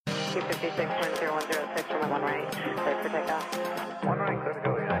256.010, runway 1 right, cleared for takeoff. 1 right, clear to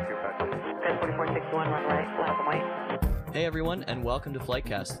go, Clear 4461, 1 right, flat up and wait. Hey everyone, and welcome to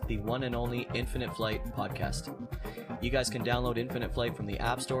Flightcast, the one and only Infinite Flight podcast. You guys can download Infinite Flight from the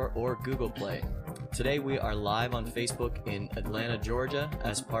App Store or Google Play. Today we are live on Facebook in Atlanta, Georgia,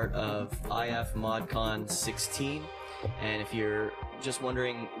 as part of IF ModCon 16. And if you're just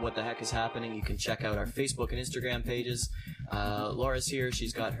wondering what the heck is happening, you can check out our Facebook and Instagram pages. Laura's here.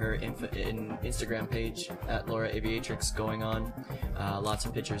 She's got her Instagram page at Laura Aviatrix going on. Lots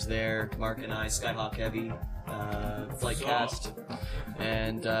of pictures there. Mark and I, Skyhawk Heavy, Flightcast.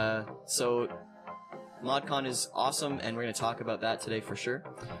 And so ModCon is awesome, and we're going to talk about that today for sure.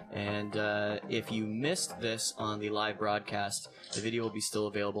 And if you missed this on the live broadcast, the video will be still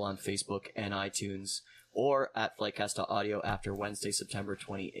available on Facebook and iTunes, or at Flightcast.audio after Wednesday, September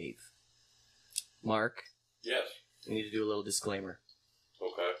 28th. Mark? Yes. We need to do a little disclaimer.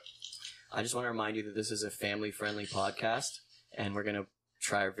 Okay. I just want to remind you that this is a family-friendly podcast, and we're going to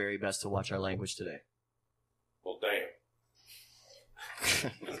try our very best to watch our language today. Well, damn.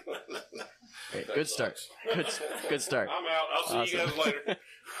 Great. Good start. Good start. I'm out. I'll see you guys later.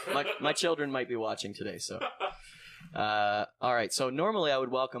 My children might be watching today, so... all right, so normally I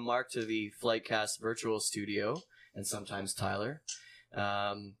would welcome Mark to the Flightcast virtual studio, and sometimes Tyler.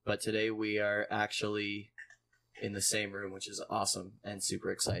 But today we are actually in the same room, which is awesome and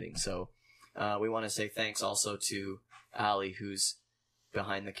super exciting. So we want to say thanks also to Ali, who's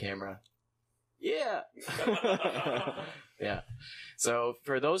behind the camera. Yeah! Yeah. So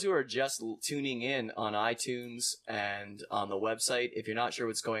for those who are just tuning in on iTunes and on the website, if you're not sure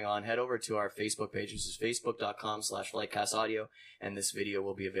what's going on, head over to our Facebook page, which is facebook.com/FlightcastAudio, and this video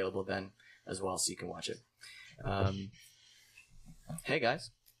will be available then as well, so you can watch it. Hey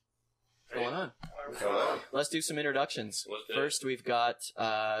guys. What's going on? Let's do some introductions. First, we've got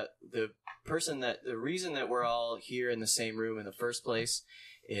the reason that we're all here in the same room in the first place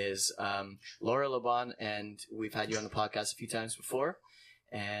is Laura Laban, and we've had you on the podcast a few times before,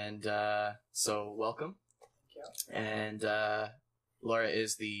 and so welcome. Thank you. And Laura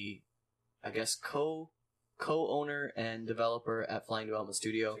is the, I guess, co-owner and developer at Flying Development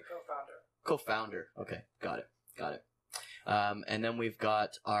Studio. Co-founder. Okay, got it. And then we've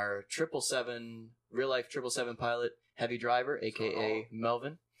got our 777, real-life 777 pilot, Heavy Driver, a.k.a.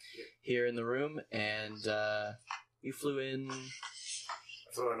 Melvin, here in the room, and you flew in...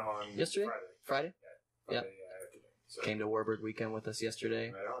 on yesterday? Friday? Yeah. So came to Warburg weekend with us yesterday.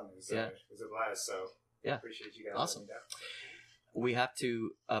 Right on. It was a blast, so yeah. Appreciate you guys. Awesome. We have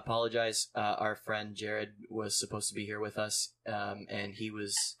to apologize. Our friend Jared was supposed to be here with us, and he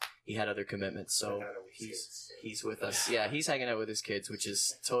had other commitments, so he's with us. Yeah, he's hanging out with his kids, which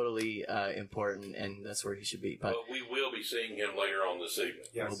is totally important, and that's where he should be. But we will be seeing him later on this evening.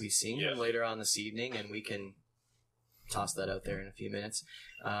 Yes. We'll be seeing him later on this evening, and we can toss that out there in a few minutes.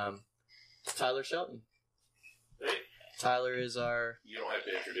 Tyler Shelton. Hey. Tyler is our... You don't have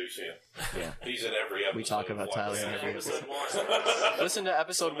to introduce him. Yeah. He's in every episode. We talk about Tyler in every episode. Episode Listen to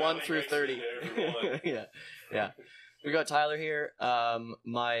episode 1 through 30. Yeah. We got Tyler here,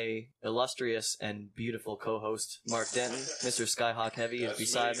 my illustrious and beautiful co-host, Mark Denton. Mr. Skyhawk Heavy is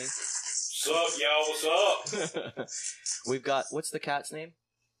beside me. What's up, y'all? What's up? We've got... What's the cat's name?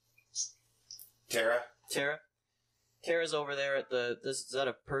 Tara. Tara's over there at is that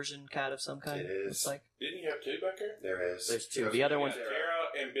a Persian cat of some kind? It is. Looks like. Didn't you have two back there? There is. There's two. The other one.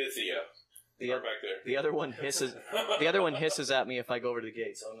 Tara and Bithia. Back there. The other one hisses. The other one hisses at me if I go over to the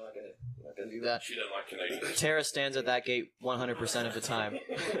gate, so I'm not gonna do that. She doesn't like Canadians. Tara stands at that gate 100% of the time.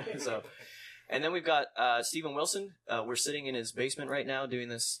 So, and then we've got Stephen Wilson. We're sitting in his basement right now doing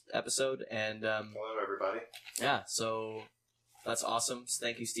this episode, and hello everybody. Yeah, so that's awesome.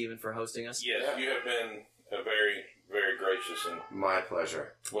 Thank you, Stephen, for hosting us. Yes, you have been a very, very gracious and... My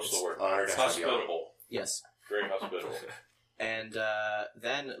pleasure. What's the word? Honored to have you on. Hospitable. Yes. Very hospitable. And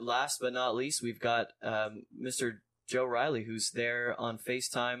then, last but not least, we've got Mr. Joe Riley, who's there on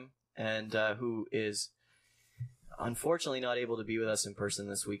FaceTime, and who is unfortunately not able to be with us in person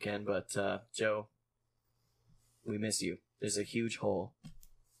this weekend. But Joe, we miss you. There's a huge hole.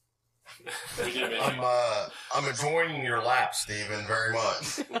 I'm enjoying your lap, Stephen, very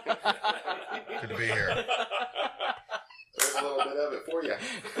much. Good to be here. There's a little bit of it for you.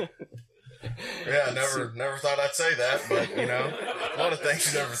 Yeah, never thought I'd say that, but you know, a lot of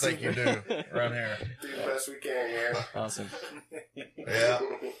things you never think you do around here. Do the best we can here. Awesome. Yeah.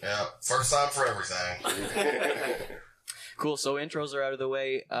 First time for everything. Cool. So intros are out of the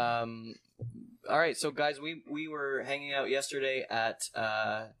way. All right. So guys, we were hanging out yesterday at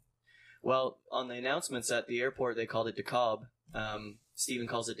on the announcements at the airport they called it DeKalb. Steven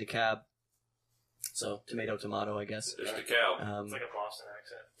calls it DeKalb. So, tomato, I guess. It's the cow. It's like a Boston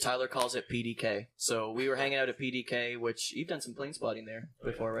accent. Tyler calls it PDK. So, we were hanging out at PDK, which you've done some plane spotting there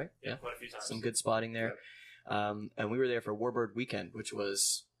before, right? Yeah, quite a few times. Some good spotting there. And we were there for Warbird Weekend, which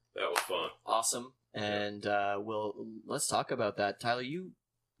was That was fun. awesome. And let's talk about that. Tyler, you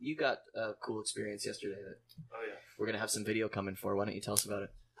got a cool experience yesterday that Oh, yeah. we're going to have some video coming for. Why don't you tell us about it?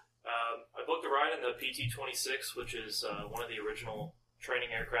 I booked a ride in the PT-26, which is one of the original training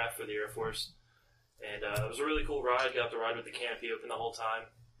aircraft for the Air Force. And it was a really cool ride. Got to ride with the canopy open the whole time.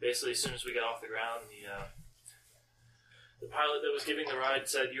 Basically, as soon as we got off the ground, the pilot that was giving the ride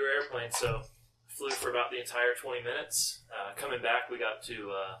said, "Your airplane." So flew for about the entire 20 minutes. Coming back, we got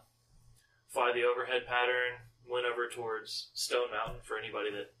to fly the overhead pattern, went over towards Stone Mountain for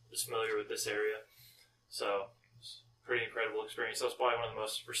anybody that is familiar with this area. So it's a pretty incredible experience. That was probably one of the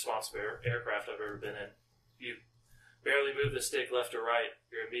most responsive aircraft I've ever been in. You barely move the stick left or right,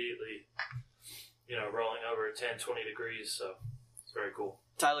 you're immediately, rolling over 10, 20 degrees. So it's very cool.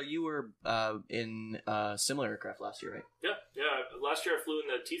 Tyler, you were in a similar aircraft last year, right? Yeah. Last year I flew in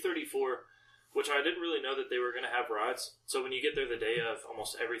the T-34, which I didn't really know that they were going to have rides. So when you get there the day of,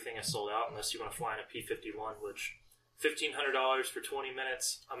 almost everything is sold out unless you want to fly in a P-51, which $1,500 for 20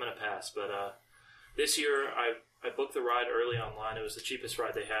 minutes, I'm going to pass. But this year I booked the ride early online. It was the cheapest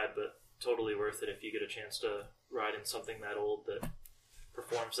ride they had, but totally worth it if you get a chance to ride in something that old that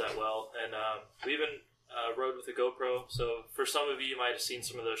performs that well. And we even rode with a GoPro. So for some of you might have seen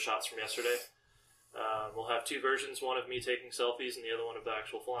some of those shots from yesterday. We'll have two versions, one of me taking selfies and the other one of the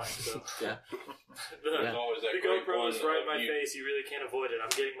actual flying. So Yeah. There's always that the great GoPro one is right in of my face. You really can't avoid it. I'm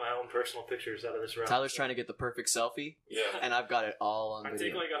getting my own personal pictures out of this ride. Tyler's trying to get the perfect selfie, Yeah. and I've got it all on I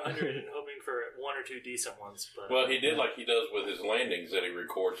video. take like 100 and hoping for one or two decent ones. But Well, he did like he does with his landings that he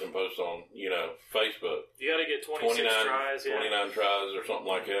records and posts on, Facebook. you got to get 26 tries. Yeah. 29 tries or something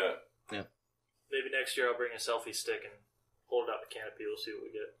like that. Maybe next year I'll bring a selfie stick and hold it out the canopy. We'll see what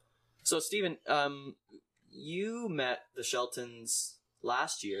we get. So, Steven, you met the Sheltons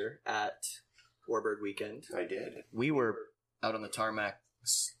last year at Warbird Weekend. I did. We were out on the tarmac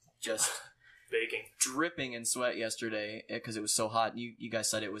just Baking. dripping in sweat yesterday because it was so hot. You guys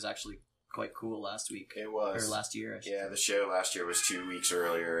said it was actually quite cool last week. It was. Or last year, I should Yeah, the show last year was 2 weeks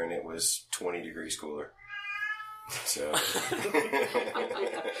earlier, and it was 20 degrees cooler. So.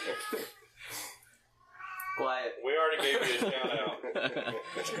 Quiet. We already gave you a shout out.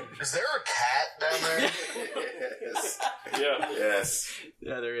 Is there a cat down there? Yes. Yeah. Yes.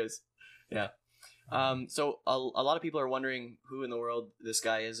 Yeah, there is. Yeah. So a lot of people are wondering who in the world this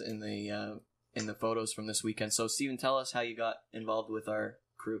guy is in the photos from this weekend. So, Steven, tell us how you got involved with our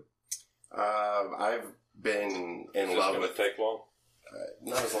crew. I've been in Is love this with. going to take long?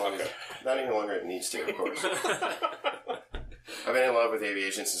 Not as long as. Not any longer it needs to, of course. I've been in love with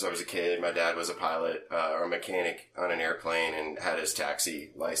aviation since I was a kid. My dad was a pilot or a mechanic on an airplane and had his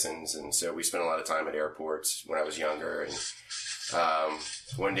taxi license. And so we spent a lot of time at airports when I was younger. And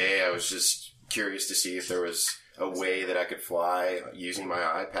one day I was just curious to see if there was a way that I could fly using my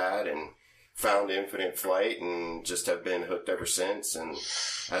iPad, and found Infinite Flight and just have been hooked ever since. And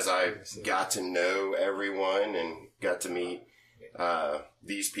as I got to know everyone and got to meet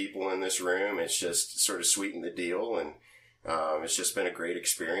these people in this room, it's just sort of sweetened the deal. And it's just been a great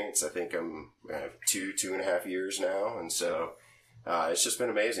experience. I think I'm 2.5 years now. And so it's just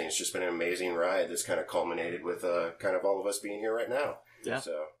been amazing. It's just been an amazing ride that's kind of culminated with kind of all of us being here right now. Yeah.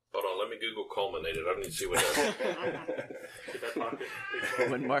 So. Hold on, let me Google culminated. I need to see what that is. Get that pocket.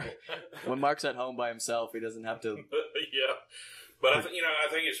 When Mark's at home by himself, he doesn't have to. Yeah. But I think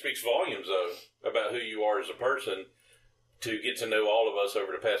it speaks volumes, though, about who you are as a person to get to know all of us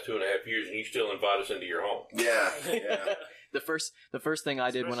over the past 2.5 years, and you still invite us into your home. Yeah, yeah. The first thing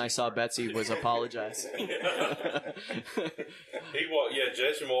I did when I saw Betsy was apologize.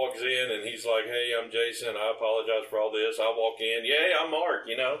 Jason walks in and he's like, "Hey, I'm Jason. I apologize for all this." I walk in, "Yeah, I'm Mark.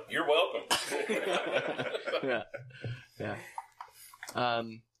 You're welcome."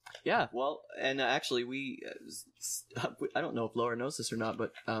 Yeah. Well, and actually, I don't know if Laura knows this or not,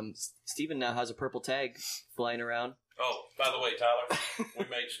 but Steven now has a purple tag flying around. Oh, by the way, Tyler, we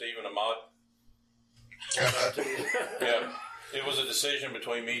made Steven a mod. Yeah. It was a decision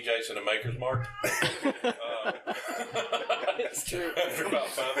between me, Jason, and Maker's Mark. It's true. After about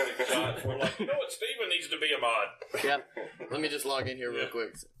 5-6 shots, we're like, Steven needs to be a mod. Yep. Let me just log in here real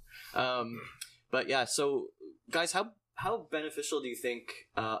quick. But yeah, so guys, how beneficial do you think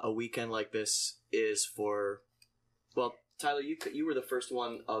a weekend like this is for? Well, Tyler, you were the first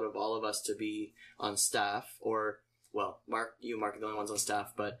one out of all of us to be on staff, or Mark, you and Mark are the only ones on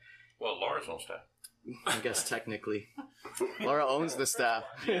staff, but Well, Laura's on staff. I guess technically. Laura owns the staff.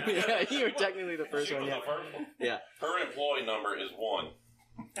 Yeah, you were technically the first She one. was Yeah. the first one. Yeah. Her employee number is 1.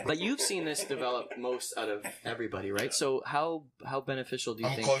 But you've seen this develop most out of everybody, right? So how beneficial do you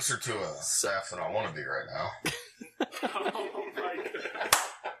I'm think? closer to a staff than I want to be right now. Oh my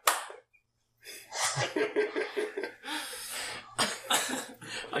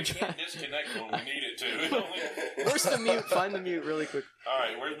I'm You trying. can't disconnect when we need it to. Where's the mute? Find the mute really quick. All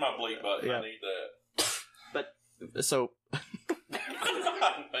right, where's my bleep button? Yeah. I need that. So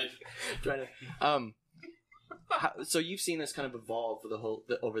trying to so you've seen this kind of evolve for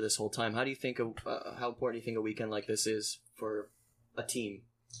over this whole time. How do you think how important do you think a weekend like this is for a team?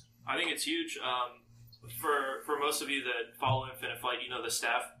 I think it's huge. For most of you that follow Infinite Flight, you know the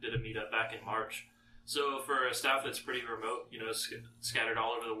staff did a meetup back in March. So for a staff that's pretty remote, you know, scattered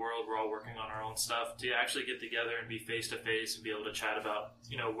all over the world, we're all working on our own stuff. To actually get together and be face to face and be able to chat about,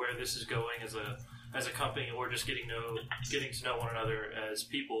 you know, where this is going as a company, or just getting to know one another as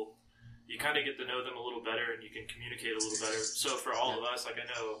people. You kind of get to know them a little better, and you can communicate a little better. So for all of us, like I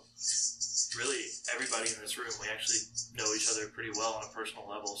know, really everybody in this room, we actually know each other pretty well on a personal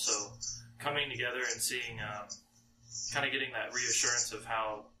level. So coming together and seeing, kind of getting that reassurance of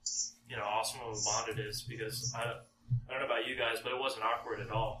how, you know, awesome of a bond it is, because I don't know about you guys, but it wasn't awkward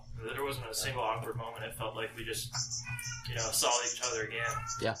at all. There wasn't a single awkward moment. It felt like we just, you know, saw each other again.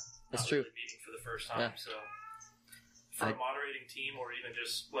 Yeah, that's true. Really meeting for the first time. Yeah. So for a moderating team, or even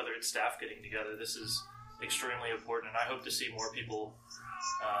just whether it's staff getting together, this is extremely important. And I hope to see more people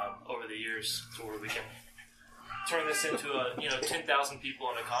over the years to where we can turn this into 10,000 people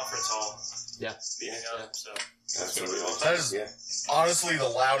in a conference hall. Yeah. Beating up. So That's going to be awesome. That is honestly the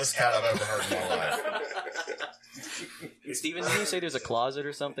loudest cat I've ever heard in my life. Steven, didn't you say there's a closet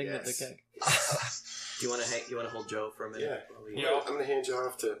or something that the Yes. cat? Do you want to You want to hold Joe for a minute? Yeah. while we- Yeah. I'm going to hand you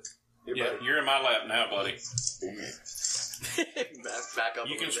off to your Yeah, buddy. you're in my lap now, buddy. Back up.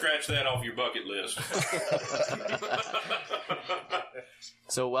 You a can little scratch that off your bucket list. bit.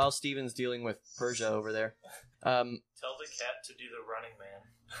 So while Steven's dealing with Persia over there, tell the cat to do the Running Man.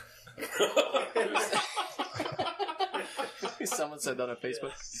 someone said that on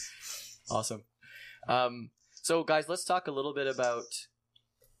Facebook. Awesome. So guys, let's talk a little bit about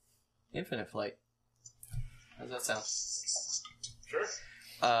Infinite Flight. How does that sound? Sure.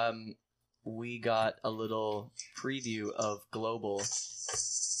 We got a little preview of Global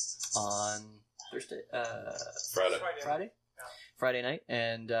on Thursday, Friday. Friday night,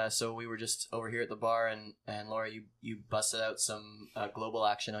 and so we were just over here at the bar, and Laura, you busted out some Global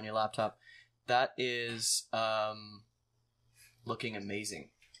action on your laptop. That is looking amazing.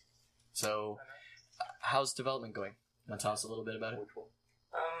 So, how's development going? Want to tell us a little bit about it?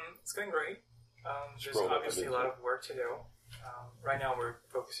 It's going great. There's Scroll up a obviously bit. a lot of work to do. Right now we're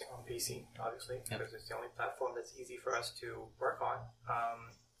focusing on PC, obviously, Yep. because it's the only platform that's easy for us to work on.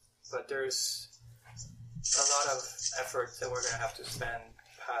 But there's a lot of effort that we're going to have to spend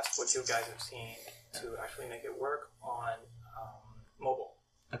past what you guys have seen to actually make it work on mobile.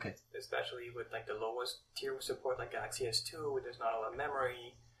 Okay. Especially with like the lowest tier of support, like Galaxy S2, where there's not a lot of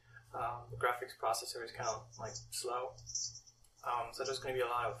memory. The graphics processor is kind of like slow. So there's going to be a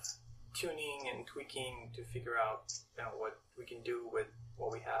lot of tuning and tweaking to figure out, you know, what we can do with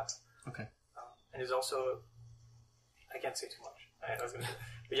what we have. Okay. And there's also, I can't say too much.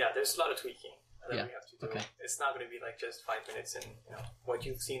 But yeah, there's a lot of tweaking that Yeah. we have to do. Okay. It's not going to be like just 5 minutes, and you know what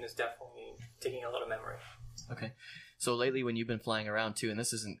you've seen is definitely taking a lot of memory. Okay. So lately, when you've been flying around too, and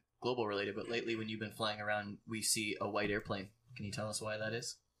this isn't Global related, but lately when you've been flying around, we see a white airplane. Can you tell us why that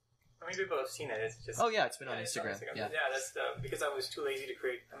is? I mean, people have seen it. It's just Oh yeah, it's been on it's Instagram. Yeah. That's because I was too lazy to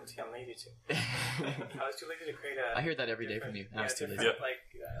create. I'm lazy too. I was too lazy to create a. I hear that every day from you. I was too lazy. different, like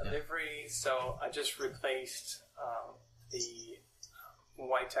livery. So I just replaced the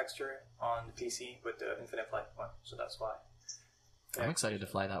white texture on the PC with the Infinite Flight one. So that's why. I'm excited to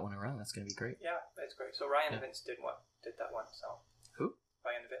fly that one around. That's going to be great. Yeah, that's great. So Ryan Yeah. Vince did that one. So Who?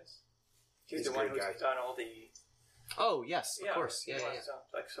 Ryan Vince. He's He's the a one great who's guy. done all the. Oh yes, of course. he Yeah, yeah, was.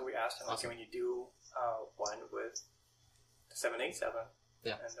 yeah. So we asked him, like, Awesome. can you do one with the 787?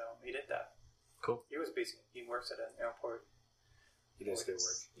 Yeah. And he did that. Cool. He works at an airport. He does good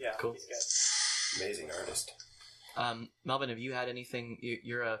work. Yeah. Cool. He's good. Amazing artist. Melvin, have you had anything?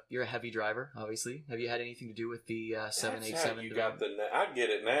 You're a heavy driver, obviously. Have you had anything to do with the 787? You got I get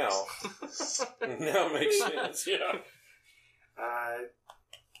it now. Now it makes sense. Yeah.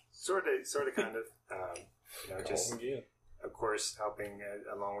 Sort of, kind of. Just of course helping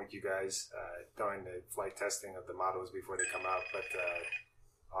along with you guys during the flight testing of the models before they come out, but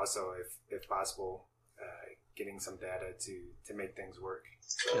also if possible, getting some data to make things work.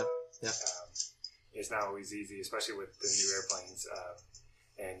 So, Yeah. it's not always easy, especially with the new airplanes.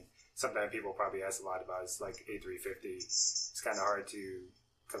 And something that people probably ask a lot about is like A350. It's kind of hard to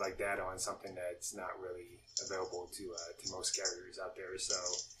collect data on something that's not really available to most carriers out there. So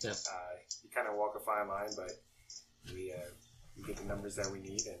you kind of walk a fine line, but we get the numbers that we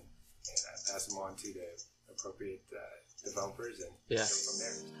need and pass them on to the appropriate developers and go from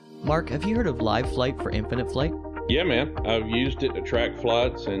there. Mark, have you heard of Live Flight for Infinite Flight? Yeah, man. I've used it to track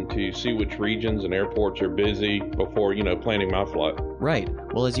flights and to see which regions and airports are busy before, planning my flight. Right.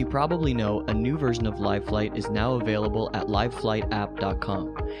 Well, as you probably know, a new version of Live Flight is now available at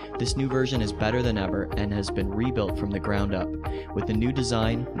liveflightapp.com. This new version is better than ever and has been rebuilt from the ground up. With a new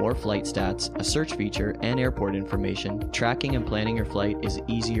design, more flight stats, a search feature, and airport information, tracking and planning your flight is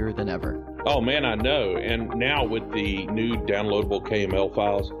easier than ever. Oh, man, I know. And now with the new downloadable KML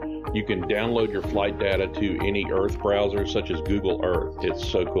files, you can download your flight data to any Earth browser, such as Google Earth. It's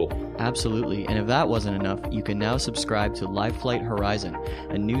so cool. Absolutely, and if that wasn't enough, you can now subscribe to Live Flight Horizon,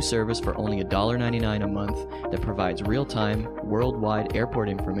 a new service for only $1.99 a month that provides real-time, worldwide airport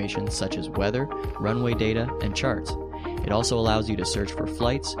information such as weather, runway data, and charts. It also allows you to search for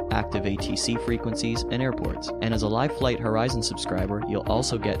flights, active ATC frequencies, and airports. And as a Live Flight Horizon subscriber, you'll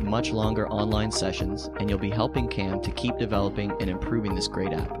also get much longer online sessions, and you'll be helping Cam to keep developing and improving this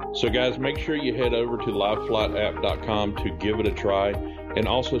great app. So guys, make sure you head over to liveflightapp.com to give it a try, and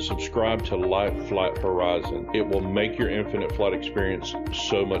also subscribe to Live Flight Horizon. It will make your infinite flight experience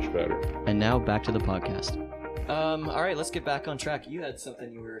so much better. And now back to the podcast. All right, let's get back on track. You had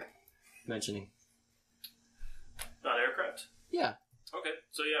something you were mentioning. About aircraft? Yeah. Okay,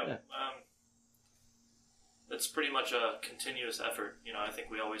 so it's pretty much a continuous effort. I think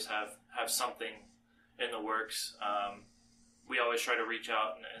we always have something in the works. We always try to reach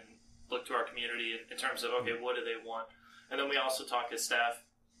out and look to our community in terms of, okay, what do they want? And then we also talk as staff,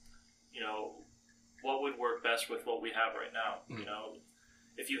 what would work best with what we have right now? Mm-hmm.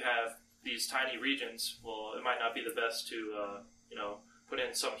 If you have these tiny regions, well, it might not be the best to, put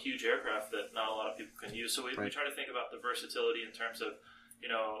in some huge aircraft that not a lot of people can use. So we try to think about the versatility in terms of,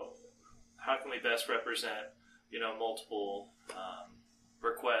 how can we best represent, multiple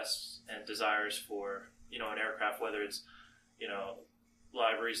requests and desires for, an aircraft, whether it's,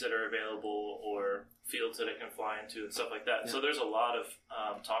 libraries that are available or fields that it can fly into and stuff like that. Yeah. So there's a lot of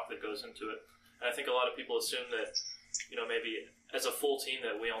talk that goes into it. And I think a lot of people assume that, maybe as a full team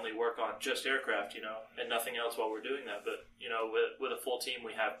that we only work on just aircraft, and nothing else while we're doing that. But, with a full team,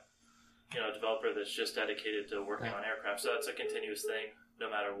 we have, a developer that's just dedicated to working on aircraft. So that's a continuous thing, no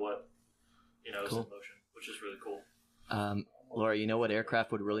matter what, is in motion, which is really cool. Laura, you know what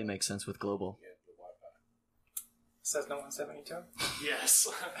aircraft would really make sense with Global? Cessna 172? Yes.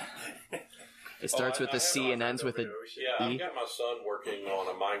 It starts with a C and ends with a Yeah, I've got my son working on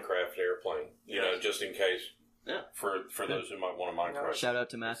a Minecraft airplane, just in case. Yeah. For those who might want a Minecraft. Shout out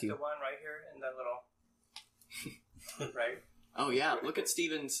to Matthew. The one right here in that little... right? Oh, yeah. Look at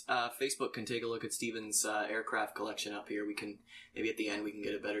Steven's Facebook. Can take a look at Steven's aircraft collection up here. We can, maybe at the end, we can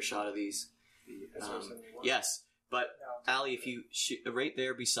get a better shot of these. Yes. But, Ali, if you right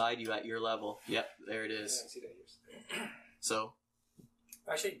there beside you at your level. Yep, there it is. I see that here. So?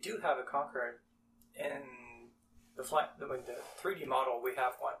 I actually do have a Concorde. In the 3D model, we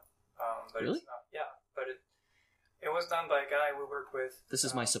have one. But really? It's not, but it was done by a guy we work with. This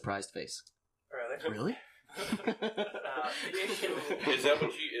is my surprised face. Really? Really? The issue... Was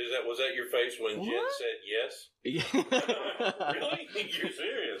that your face when Jen said yes? Yeah. Really? You're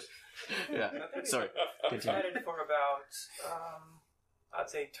serious? Yeah. Sorry. We've had it for about, I'd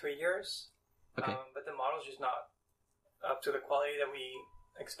say 3 years. Okay. But the model's just not up to the quality that we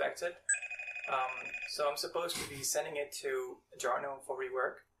expected. So I'm supposed to be sending it to Jarno for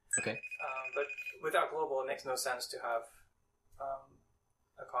rework. Okay. But without Global, it makes no sense to have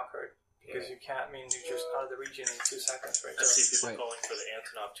a Concorde. Because you can't, you're just out of the region in 2 seconds, right? I see people calling for the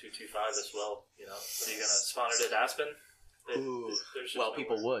Antonov 225 as well. Are you going to spawn it at Aspen?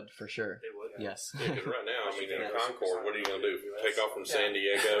 People would, for sure. They would. Yes. Because right now, in a Concorde, what are you going to do? Take off from San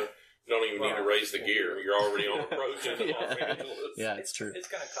Diego? You don't even need to raise the gear. You're already on approach to Los Angeles. Yeah, it's true. It's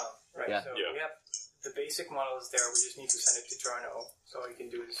going to come, right? Yeah. So we have the basic model is there. We just need to send it to Jarno so he can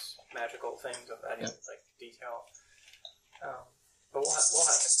do his magical things of adding detail. But we'll have it.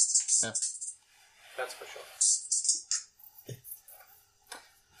 Yeah. That's for sure.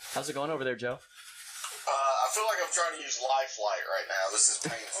 How's it going over there, Joe? I feel like I'm trying to use Live Flight right now. This is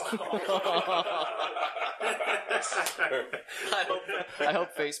painful. I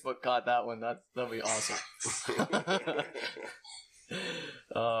hope Facebook caught that one. That'll be awesome.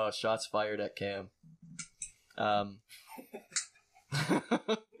 Oh, shots fired at Cam.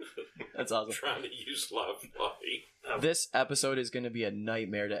 That's awesome. Trying to use live flight. This episode is going to be a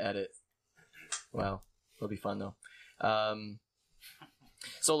nightmare to edit. Wow. It'll be fun, though.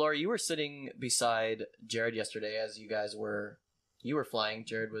 So, Laura, you were sitting beside Jared yesterday as you guys were... You were flying.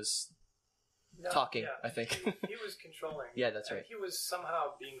 Jared was talking, I think. He was controlling. Yeah, that's right. And he was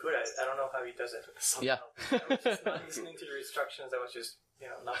somehow being good at it. I don't know how he does it. Somehow. Yeah. I was just not listening to the instructions. I was just,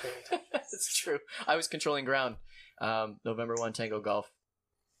 not paying attention. It's true. I was controlling ground. November 1 Tango Golf.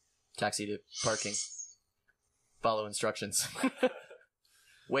 Taxi to parking. Follow instructions.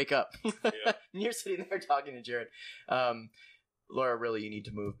 Wake up. Yeah. And you're sitting there talking to Jared. Laura, really, you need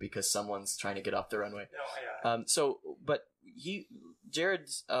to move because someone's trying to get off the runway. No, yeah. But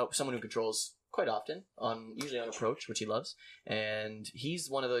Jared's someone who controls quite often, usually on approach, which he loves, and he's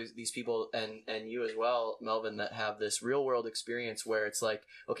one of these people, and you as well, Melvin, that have this real world experience where it's like,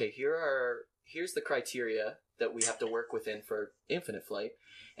 okay, here's the criteria that we have to work within for infinite flight,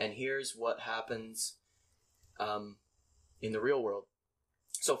 and here's what happens in the real world.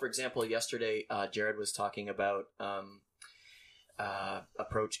 So, for example, yesterday, Jared was talking about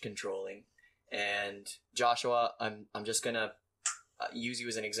approach controlling, and Joshua, I'm just gonna use you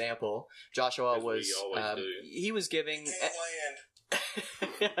as an example. Joshua he was giving.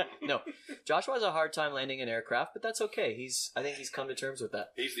 No, Joshua has a hard time landing an aircraft, but that's okay. I think he's come to terms with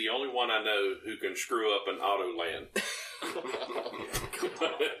that. He's the only one I know who can screw up an auto land.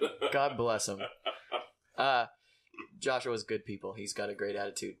 God bless him. Joshua's good people. He's got a great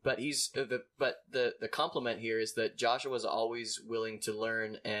attitude. But the compliment here is that Joshua's always willing to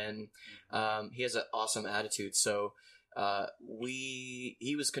learn, and he has an awesome attitude. So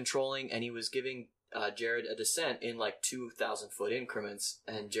he was controlling, and he was giving Jared a descent in like 2,000-foot increments,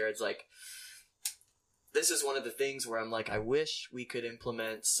 and Jared's like, this is one of the things where I'm like, I wish we could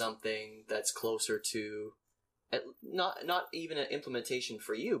implement something that's closer to not even an implementation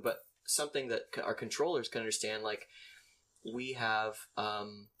for you, but something that our controllers can understand. Like, we have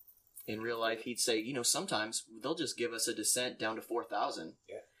in real life, he'd say, sometimes they'll just give us a descent down to 4,000,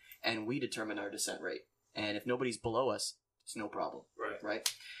 and we determine our descent rate, and if nobody's below us, it's no problem, right?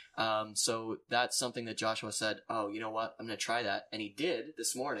 So that's something that Joshua said, oh, you know what, I'm gonna try that, and he did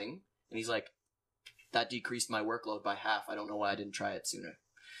this morning, and he's like, that decreased my workload by half. I don't know why I didn't try it sooner.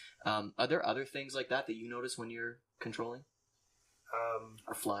 Are there other things like that you notice when you're controlling?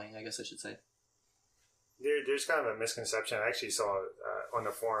 Or flying, I guess I should say. There's kind of a misconception. I actually saw on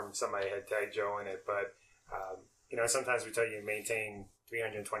the forum somebody had tagged Joe in it, but sometimes we tell you to maintain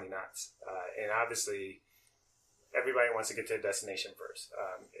 320 knots, and obviously everybody wants to get to a destination first,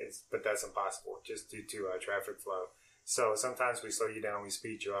 but that's impossible just due to traffic flow. So sometimes we slow you down, we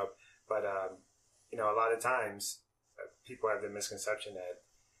speed you up, but a lot of times people have the misconception that,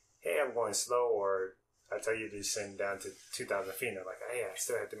 hey, I'm going slow, or I tell you to send down to 2,000 feet, and they're like, hey, I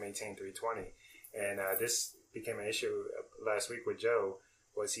still have to maintain 320. And this became an issue last week with Joe,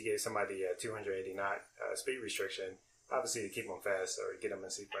 was he gave somebody a 280 knot speed restriction, obviously to keep them fast or get them in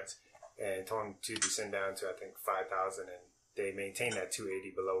sequence, and told them to descend down to, I think, 5,000, and they maintained that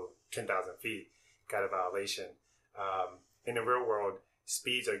 280 below 10,000 feet, got a violation. In the real world,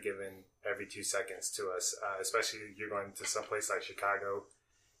 speeds are given every 2 seconds to us, especially if you're going to some place like Chicago.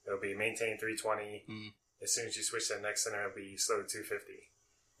 It'll be maintain 320. As soon as you switch to the next center, it'll be slow to 250.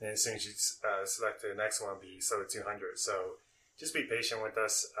 And as soon as you select the next one, it'll be slow to 200. So just be patient with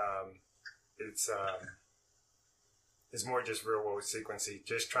us. It's more just real world sequencing,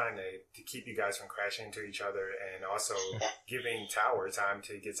 just trying to keep you guys from crashing into each other, and also giving tower time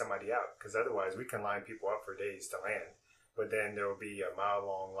to get somebody out. Because otherwise, we can line people up for days to land, but then there will be a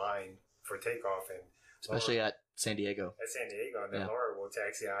mile-long line for takeoff, and especially at San Diego. And then Laura will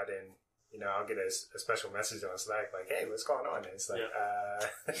taxi out, and I'll get a special message on Slack like, "Hey, what's going on?" And it's like,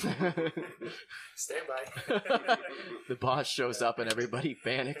 stand by. The boss shows up, and everybody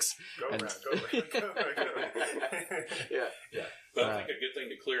panics. Go around. Yeah. But I think a good thing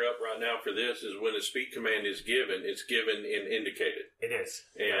to clear up right now for this is when a speed command is given, it's given and indicated. It is.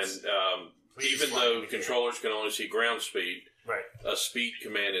 And even though controllers can only see ground speed, right, a speed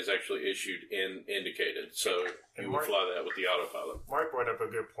command is actually issued and indicated. So you will fly that with the autopilot. Mark brought up a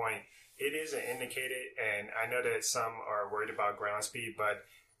good point. It is an indicated, and I know that some are worried about ground speed, but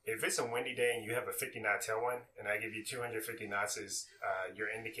if it's a windy day and you have a 50-knot tailwind, and I give you 250 knots as your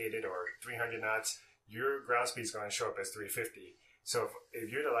indicated, or 300 knots, your ground speed is going to show up as 350. So if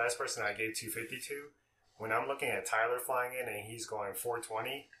you're the last person I gave 250 to, when I'm looking at Tyler flying in and he's going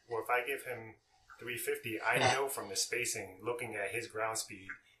 420, well, if I give him 350, I know from the spacing, looking at his ground speed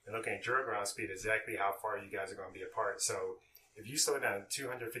and looking at your ground speed, exactly how far you guys are going to be apart. So if you slow down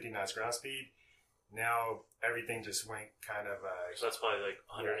 250 knots ground speed, now everything just went kind of. So that's probably like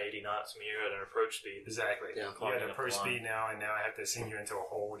 180 knots. I mean, you're at an approach speed. Exactly. Yeah. You had approach speed now, and now I have to send you into a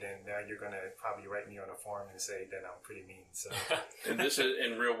hold, and now you're going to probably write me on a form and say that I'm pretty mean. So. And this is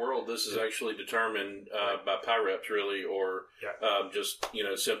in real world. This is actually determined by PyReps, really, or just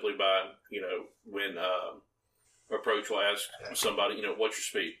simply by when approach will ask somebody, what's your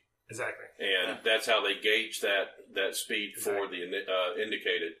speed? Exactly. And that's how they gauge that speed for the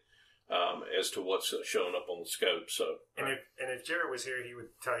indicated as to what's showing up on the scope. So, and if Jared was here, he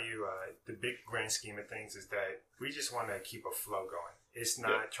would tell you the big grand scheme of things is that we just want to keep a flow going. It's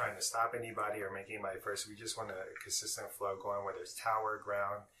not trying to stop anybody or make anybody first. We just want a consistent flow going, whether it's tower,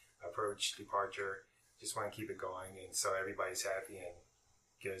 ground, approach, departure. Just want to keep it going, and so everybody's happy and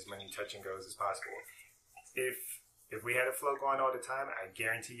get as many touch and goes as possible. If we had a flow going all the time, I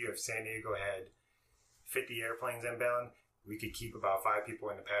guarantee you if San Diego had 50 airplanes inbound, we could keep about 5 people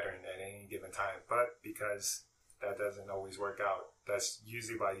in the pattern at any given time. But because that doesn't always work out, that's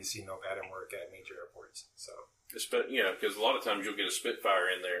usually why you see no pattern work at major airports. So, because a lot of times you'll get a Spitfire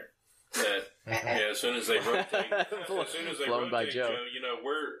in there that, as soon as they rotate, by Joe.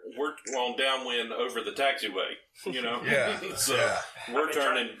 we're on downwind over the taxiway. So we're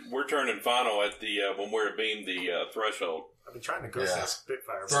turning final at the when we're being the threshold. I've been trying to go to that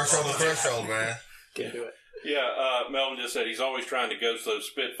Spitfire. Threshold, man. Can't do it. Yeah, Melvin just said he's always trying to ghost those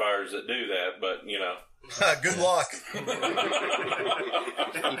Spitfires that do that, but Good luck.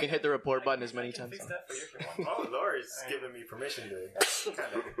 You can hit the report button as many times. Oh, Laura's giving me permission to.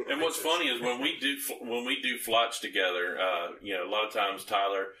 And what's funny is when we do flights together, a lot of times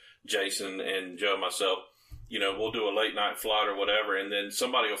Tyler, Jason, and Joe, myself, we'll do a late night flight or whatever, and then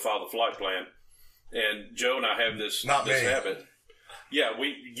somebody will file the flight plan, and Joe and I have this habit. Yeah,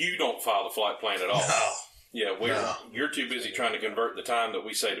 you don't file the flight plan at all. No. Yeah, you're too busy trying to convert the time that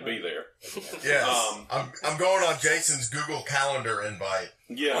we say to be there. Yes, I'm going on Jason's Google Calendar invite.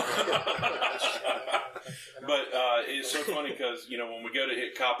 Yeah, but it's so funny because when we go to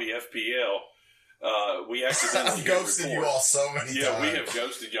hit copy FPL, we accidentally I've ghosted you all so many times. Yeah, we have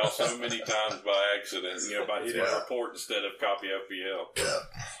ghosted y'all so many times by accident. By hitting report instead of copy FPL.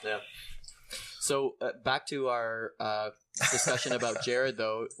 Yeah. So back to our discussion about Jared,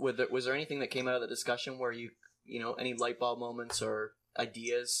 though. Was there anything that came out of the discussion where you any light bulb moments or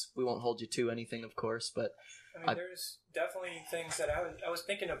ideas? We won't hold you to anything, of course, but there's definitely things that I was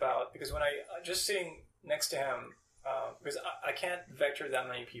thinking about because when I just sitting next to him, because I can't vector that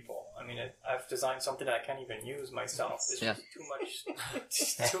many people. I mean, I've designed something that I can't even use myself. It's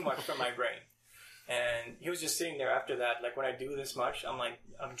just too much for my brain. And he was just sitting there after that. Like when I do this much,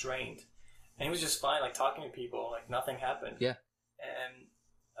 I'm drained. And he was just fine, like talking to people, like nothing happened. Yeah. And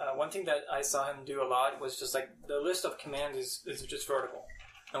one thing that I saw him do a lot was just like the list of commands is just vertical.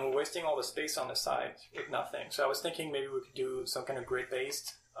 And we're wasting all the space on the side with nothing. So I was thinking maybe we could do some kind of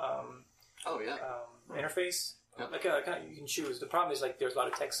grid-based interface. Yeah. Like you can choose. The problem is like there's a lot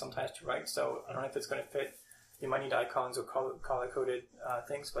of text sometimes to write, so I don't know if it's going to fit. You might need icons or color-coded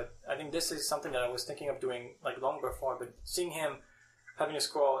things. But I think this is something that I was thinking of doing like long before. But seeing him having to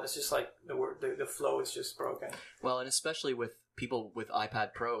scroll, it's just like the flow is just broken. Well, and especially with people with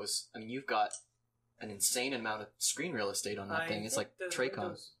iPad Pros, I mean, you've got an insane amount of screen real estate on that thing. It's like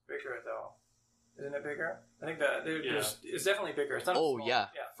Traycon. It's bigger though, isn't it bigger? I think that it's definitely bigger. It's not. Yeah,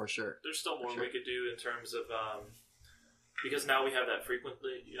 for sure. There's still more we could do in terms of because now we have that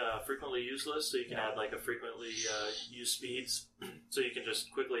frequently used list, so you can add like a frequently used speeds, so you can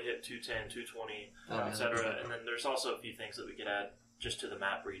just quickly hit 210, 220, etc. And then there's also a few things that we could add just to the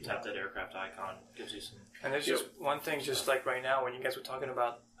map where you tap that aircraft icon. Gives you some. And there's just one thing, just like right now when you guys were talking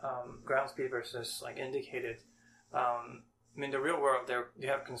about ground speed versus like indicated. I mean, the real world, you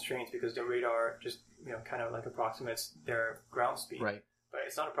have constraints because the radar just kind of like approximates their ground speed. Right. But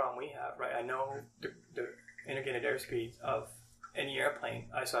it's not a problem we have, right? I know the indicated airspeed of any airplane,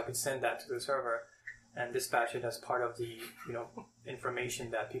 so I could send that to the server and dispatch it as part of the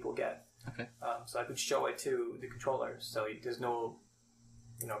information that people get. Okay. So I could show it to the controllers, so there's no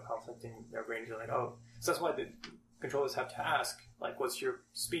conflict in their brains. You're like, oh, so that's why the controllers have to ask, like, what's your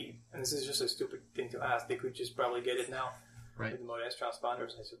speed? And this is just a stupid thing to ask. They could just probably get it now with the Mode S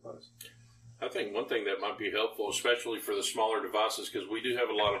transponders, I suppose. I think one thing that might be helpful, especially for the smaller devices, because we do have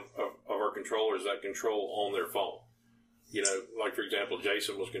a lot of our controllers that control on their phone. Like, for example,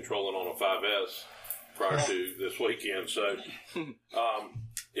 Jason was controlling on a 5S prior to this weekend. So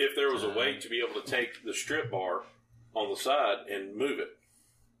if there was a way to be able to take the strip bar on the side and move it,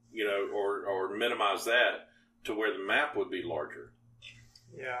 or minimize that to where the map would be larger.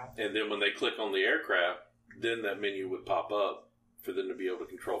 Yeah. And then when they click on the aircraft, then that menu would pop up for them to be able to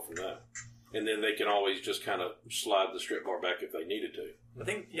control from that. and then they can always just kind of slide the strip bar back if they needed to. I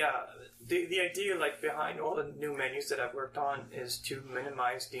think, the idea like behind all the new menus that I've worked on is to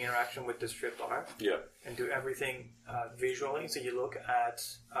minimize the interaction with the strip bar. Yeah. And do everything visually. So you look at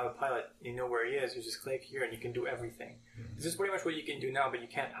a pilot, you know where he is, you just click here and you can do everything. This is pretty much what you can do now, but you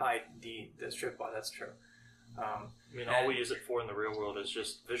can't hide the strip bar, that's true. All we use it for in the real world is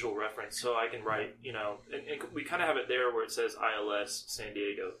just visual reference. So I can write, and we kind of have it there where it says ILS San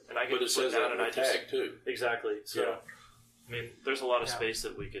Diego, and I can But it says that on the tag too. Exactly. So, Yeah. There's a lot of space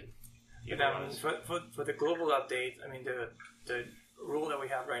that we could utilize. For the global update, the rule that we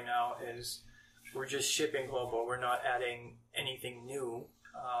have right now is we're just shipping global. We're not adding anything new,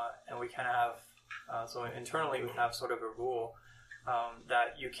 and we kind of have so internally we have sort of a rule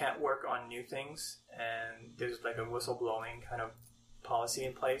that you can't work on new things, and there's like a whistleblowing kind of policy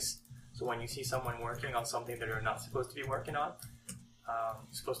in place. So when you see someone working on something that they're not supposed to be working on, you're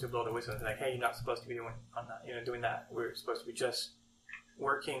supposed to blow the whistle and say, like, hey, you're not supposed to be doing that. We're supposed to be just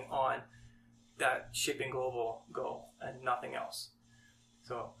working on that shipping global goal and nothing else.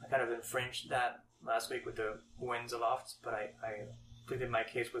 So I kind of infringed that last week with the winds aloft, but I pleaded my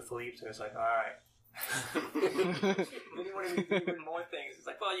case with Philippe, so it's like, all right. Then you want to do even more things. It's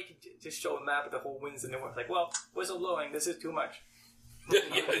like, well, you can just show a map of the whole winds and then it's like, well, whistle blowing, this is too much.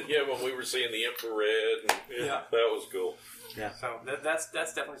 yeah, when we were seeing the infrared, and, that was cool. Yeah. So that's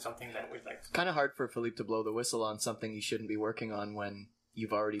definitely something that we'd like. It's kind of hard for Philippe to blow the whistle on something you shouldn't be working on when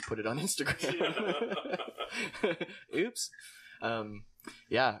you've already put it on Instagram. Oops.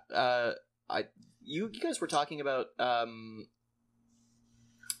 You guys were talking about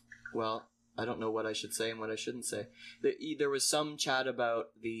well, I don't know what I should say and what I shouldn't say. There was some chat about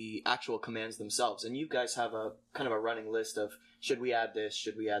the actual commands themselves, and you guys have a kind of a running list of should we add this,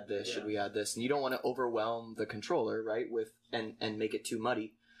 should we add this, should we add this, and you don't want to overwhelm the controller, right? And make it too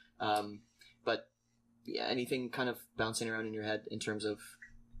muddy. But yeah, anything kind of bouncing around in your head in terms of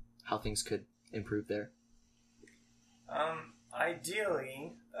how things could improve there?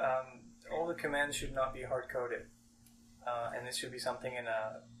 Ideally, all the commands should not be hard-coded. And this should be something in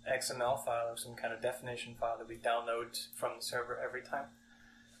a XML file or some kind of definition file that we download from the server every time.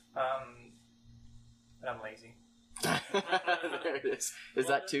 But I'm lazy. There it is. Is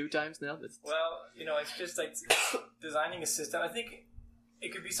that 2 times now? Well, it's just like designing a system. I think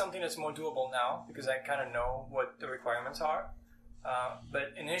it could be something that's more doable now because I kind of know what the requirements are.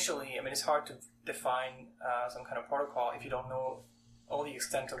 But initially, it's hard to define some kind of protocol if you don't know all the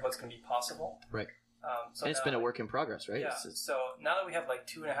extent of what's going to be possible. Right. So and it's been a work in progress, right? Yeah. So now that we have like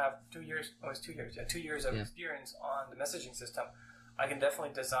 2 years of experience on the messaging system, I can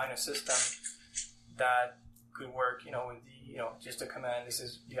definitely design a system that could work, with the, just a command, this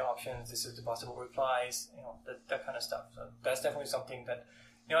is the options, this is the possible replies, that kind of stuff. So that's definitely something that,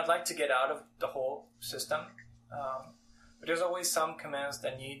 I'd like to get out of the whole system. But there's always some commands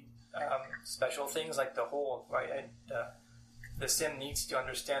that need special things like the hold, right? And, the sim needs to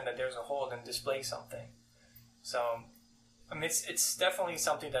understand that there's a hold and display something. So, it's definitely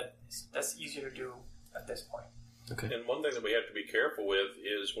something that's easier to do at this point. Okay. And one thing that we have to be careful with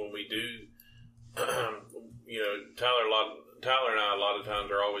is when we do, Tyler and I a lot of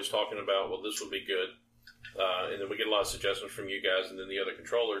times are always talking about, well, this will be good, and then we get a lot of suggestions from you guys and then the other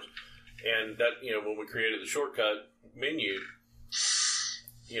controllers, and that when we created the shortcut menu.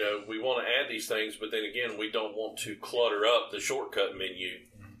 We want to add these things, but then again, we don't want to clutter up the shortcut menu,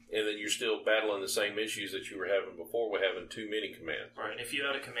 and then you're still battling the same issues that you were having before with having too many commands. Right, and if you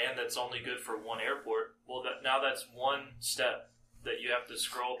had a command that's only good for one airport, well, now that's one step that you have to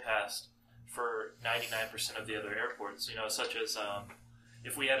scroll past for 99% of the other airports, such as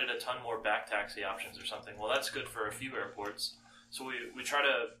if we added a ton more back taxi options or something, well, that's good for a few airports. So we try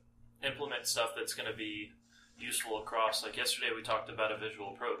to implement stuff that's going to be useful across. Like yesterday we talked about a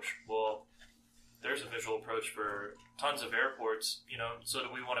visual approach. Well, there's a visual approach for tons of airports, so do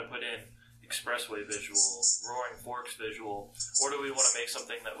we want to put in expressway visual, Roaring Forks visual, or do we want to make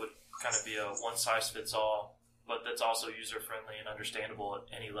something that would kind of be a one-size-fits-all, but that's also user-friendly and understandable at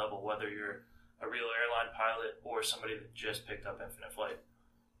any level, whether you're a real airline pilot or somebody that just picked up Infinite Flight.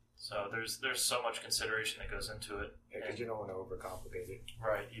 So there's so much consideration that goes into it. Because you don't want to overcomplicate it.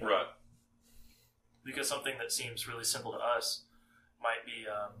 Right. Right. Because something that seems really simple to us might be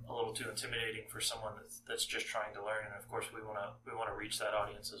a little too intimidating for someone that's just trying to learn. And of course, we want to reach that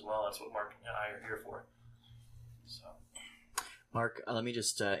audience as well. That's what Mark and I are here for. So, Mark, let me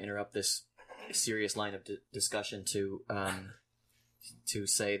just interrupt this serious line of discussion to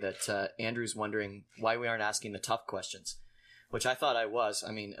say that Andrew's wondering why we aren't asking the tough questions, which I thought I was.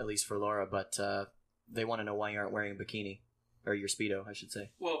 At least for Laura, but they want to know why you aren't wearing a bikini. or your Speedo, I should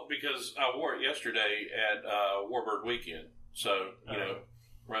say. Well, because I wore it yesterday at Warbird Weekend, so you know,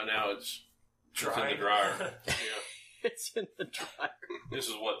 right now it's in the dryer. Yeah. It's in the dryer. This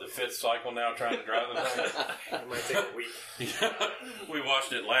is what, the 5th cycle now trying to dry the thing? It might take a week. Yeah. We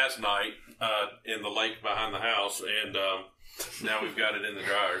washed it last night in the lake behind the house, and now we've got it in the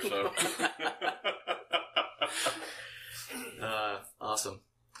dryer. So, awesome.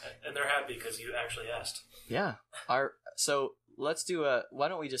 And they're happy because you actually asked. Yeah. So let's do why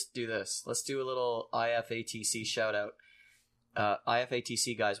don't we just do this? Let's do a little IFATC shout out.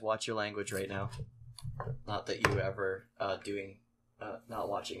 IFATC guys, watch your language right now. Not that you ever not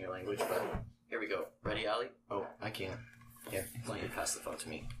watching your language, but here we go. Ready, Ali? Oh, I can't. Here, why don't you pass the phone to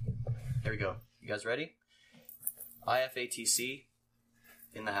me? Here we go. You guys ready? IFATC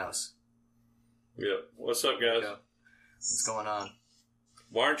in the house. yeah. What's up, guys? What's going on?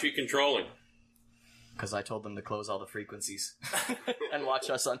 Why aren't you controlling? Because I told them to close all the frequencies and watch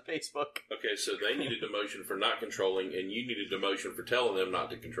us on Facebook. Okay, so they needed demotion for not controlling, and you needed demotion for telling them not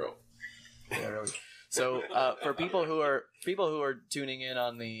to control. Yeah, really. So for people who are tuning in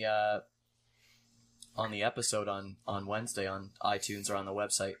on the episode on Wednesday on iTunes or on the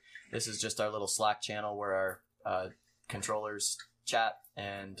website, this is just our little Slack channel where our controllers chat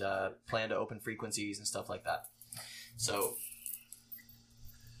and plan to open frequencies and stuff like that. So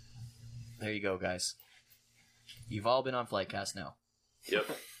there you go, guys. You've all been on Flightcast now. Yep.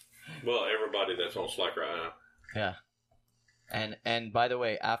 Well, everybody that's on Slack right now. Yeah. And by the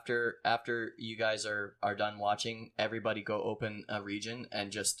way, after you guys are done watching, everybody go open a region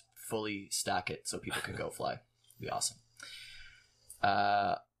and just fully stack it so people can go fly. It'd be awesome.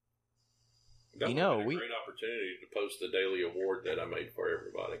 That You know, would be a great opportunity to post the daily award that I made for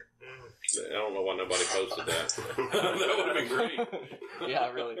everybody. I don't know why nobody posted that. That would have been great. Yeah,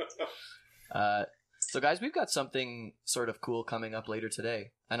 really. So guys, we've got something sort of cool coming up later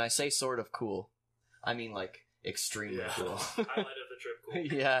today. And I say sort of cool. I mean like extremely cool. Highlight of the trip, cool.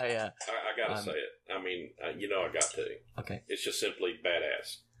 Yeah. I gotta say it. I mean, I got to. Okay. It's just simply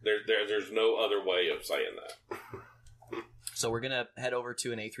badass. There's no other way of saying that. So we're going to head over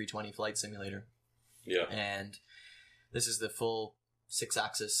to an A320 flight simulator. Yeah. And this is the full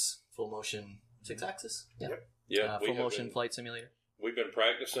 6-axis, full motion... 6-axis? Yeah. Yeah. Full motion flight simulator. We've been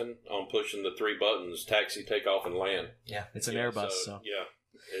practicing on pushing the 3 buttons: taxi, take off, and land. Yeah, it's an Airbus, so... Yeah.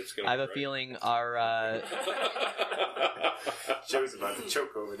 It's gonna I have be a great. feeling our... Joe's about to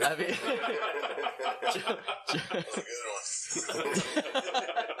choke over there. I mean,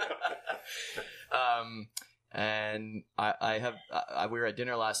 and we were at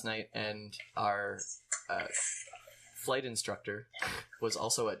dinner last night, and our flight instructor was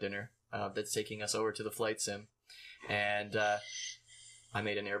also at dinner. That's taking us over to the flight sim, and I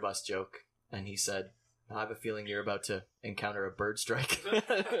made an Airbus joke, and he said, "I have a feeling you're about to encounter a bird strike."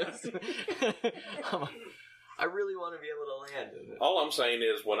 I really want to be able to land. All I'm saying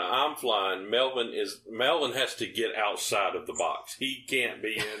is, when I'm flying, Melvin has to get outside of the box. He can't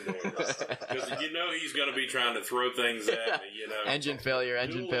be in there because he's going to be trying to throw things at me. Engine failure,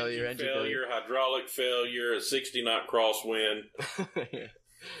 engine failure, hydraulic failure, a 60-knot crosswind.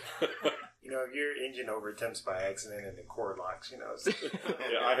 Your engine overtemps by accident and the cord locks. Yeah,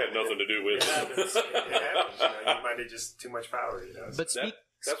 I had nothing to do with it. Happens. You might have just too much power. But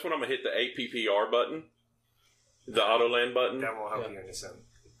that's when I'm gonna hit the APPR button. The auto land button. That won't help you in the sim.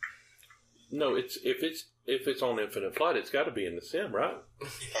 No, if it's on Infinite Flight, it's got to be in the sim, right?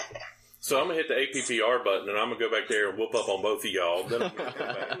 So I'm gonna hit the APPR button, and I'm gonna go back there and whoop up on both of y'all. Then I'm gonna come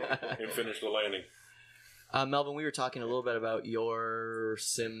back and finish the landing. Melvin, we were talking a little bit about your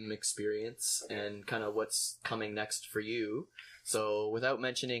sim experience and kind of what's coming next for you. So, without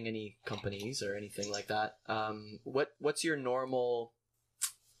mentioning any companies or anything like that, what's your normal,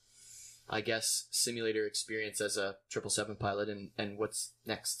 I guess, simulator experience as a 777 pilot, and what's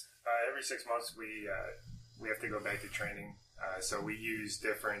next? Every 6 months, we have to go back to training. So we use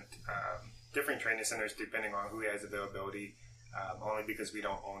different training centers depending on who has availability. Only because we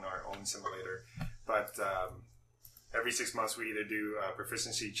don't own our own simulator. But every 6 months, we either do a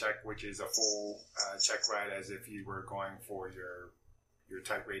proficiency check, which is a full check ride as if you were going for your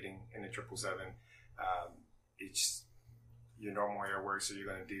type rating in the 777. Your normal air work, so you're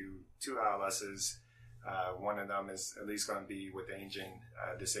going to do 2 ILSs. One of them is at least going to be with the engine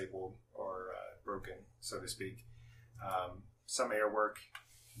disabled or broken, so to speak. Some air work,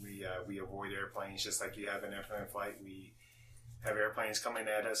 we avoid airplanes just like you have in Infinite Flight. We have airplanes coming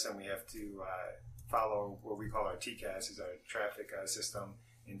at us, and we have to follow what we call our TCAS, is our traffic system,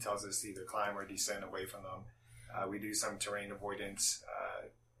 and tells us to either climb or descend away from them. We do some terrain avoidance,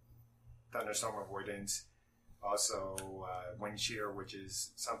 thunderstorm avoidance. Also, wind shear, which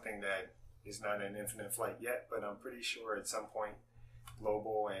is something that is not an infinite flight yet, but I'm pretty sure at some point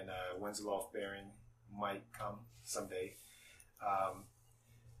global and Winslow bearing might come someday.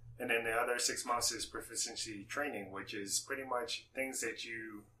 And then the other 6 months is proficiency training, which is pretty much things that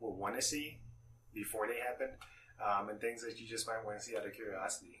you will want to see before they happen, and things that you just might want to see out of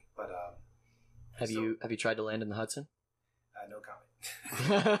curiosity. But have you tried to land in the Hudson? No comment.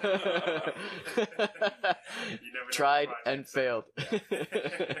 Tried and failed.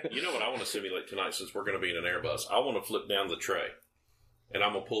 You know what I want to simulate tonight, since we're going to be in an Airbus? I want to flip down the tray, and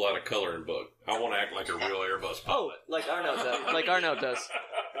I'm going to pull out a coloring book. I want to act like a real Airbus pilot. Like Arnold does.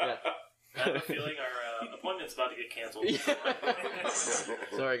 Yeah. I have a feeling our appointment's about to get canceled.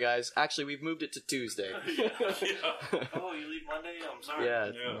 Sorry, guys. Actually, we've moved it to Tuesday. Oh, you leave Monday? I'm sorry.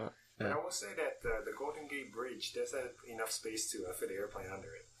 Yeah. But I will say that the Golden Gate Bridge does have enough space to fit an airplane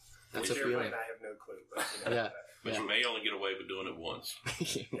under it. That's Which a airplane, feeling. I have no clue. But, But you may only get away with doing it once.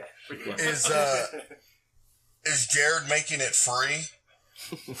 yeah, pretty much. Is Jared making it free?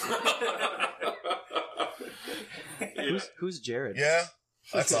 Who's Jared? Yeah,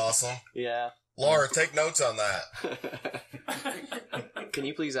 that's awesome. Yeah. Laura, take notes on that. Can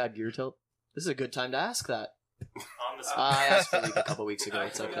you please add gear tilt? This is a good time to ask that. On the I asked Philippe a couple weeks ago.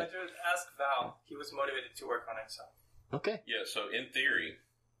 It's Actually, okay. I just asked Val. He was motivated to work on it, so. Okay. Yeah, so in theory...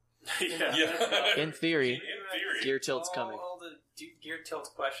 yeah. In theory, In theory. gear tilt's coming. All the gear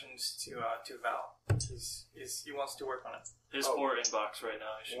tilt questions to Val. He wants to work on it. His poor inbox right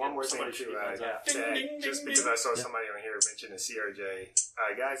now. I should One get more thing somebody to shoot that down. say, just because I saw somebody on here mention the CRJ.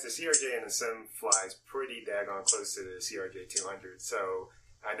 Guys, the CRJ and the Sim flies pretty daggone close to the CRJ 200. So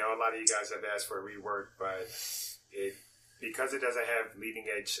I know a lot of you guys have asked for a rework, but because it doesn't have leading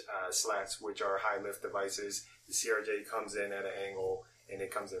edge slats, which are high lift devices, the CRJ comes in at an angle and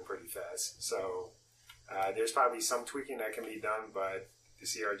it comes in pretty fast. So there's probably some tweaking that can be done, but the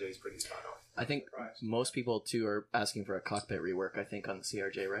CRJ is pretty spot on. I think most people, too, are asking for a cockpit rework, I think, on the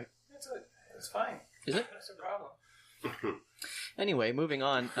CRJ, right? It's fine. Is it? That's a problem. Anyway, moving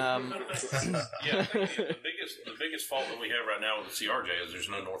on. Yeah, I think the biggest fault that we have right now with the CRJ is there's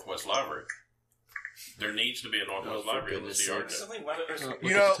no Northwest Library. There needs to be a Northwest Library on the goodness CRJ. sakes. There's only one person. Look You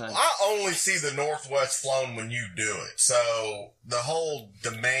at know, the time. I only see the Northwest flown when you do it. So the whole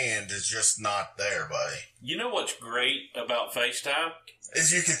demand is just not there, buddy. You know what's great about FaceTime?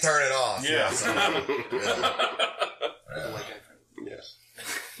 Is you can turn it off. Yeah. Yes.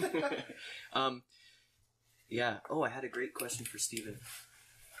 Yeah. Oh, I had a great question for Steven.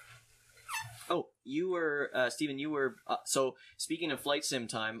 Oh, you were Steven. You were so speaking of flight sim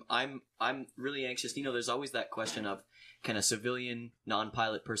time. I'm really anxious. You know, there's always that question of can a civilian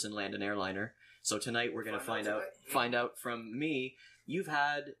non-pilot person land an airliner? So tonight we're gonna find out from me.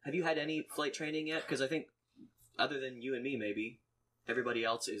 Have you had any flight training yet? Because I think other than you and me, maybe everybody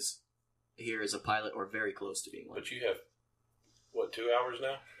else is here as a pilot or very close to being one. But you have, 2 hours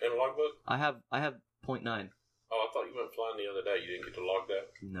now in a logbook? I have 0.9. Oh, I thought you went flying the other day. You didn't get to log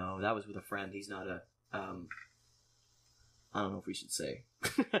that? No, that was with a friend. He's not a, I don't know if we should say.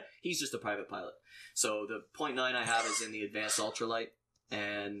 He's just a private pilot. So the 0.9 I have is in the advanced ultralight.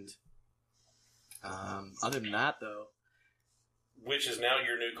 And, other than that though. Which is now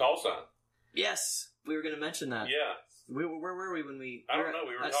your new call sign. Yes! We were gonna mention that. Yeah. Where were we when we... I don't know.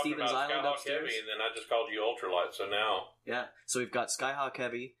 We were at talking Stevens about Island Skyhawk upstairs? Heavy, and then I just called you Ultralight. So now... Yeah. So we've got Skyhawk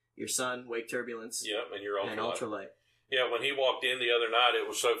Heavy, your son, Wake Turbulence, Yep, and you're Ultralight. and Ultralight. Yeah, when he walked in the other night, it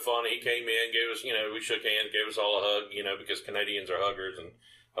was so fun. He came in, gave us, we shook hands, gave us all a hug, because Canadians are huggers, and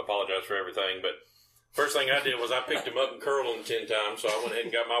I apologize for everything. But first thing I did was I picked him up and curled him 10 times, so I went ahead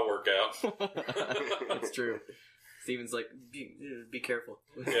and got my workout. That's true. Steven's like, be careful.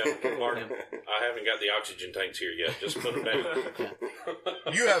 Yeah, Mark, I haven't got the oxygen tanks here yet. Just put them down.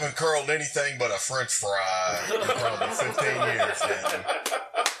 You haven't curled anything but a French fry in probably 15 years, Danny.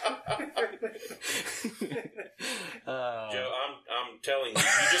 Joe, I'm telling you,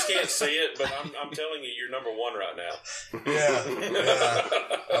 you just can't see it, but I'm telling you, you're number one right now. Yeah,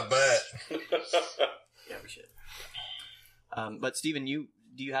 I bet. Yeah, we should. But Steven,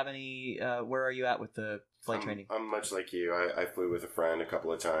 do you have any? Where are you at with the flight training? I'm much like you. I flew with a friend a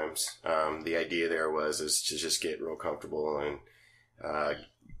couple of times. The idea there was to just get real comfortable, and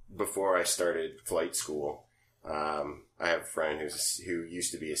before I started flight school, I have a friend who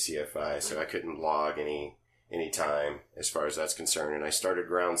used to be a CFI, so I couldn't log any time as far as that's concerned. And I started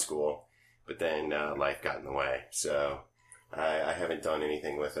ground school, but then life got in the way, so I haven't done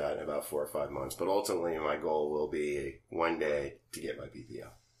anything with that in about 4 or 5 months. But ultimately, my goal will be one day to get my PPO.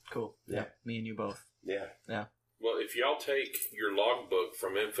 Cool. Yeah, me and you both. Yeah. Yeah. Well, if y'all take your logbook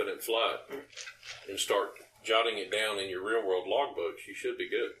from Infinite Flight and start jotting it down in your real world logbooks, you should be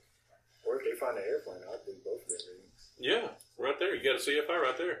good. Or if they find an airplane, I'll do both of their readings. Yeah, right there. You got a CFI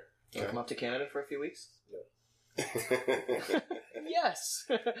right there. You come up to Canada for a few weeks? Yeah. Yes.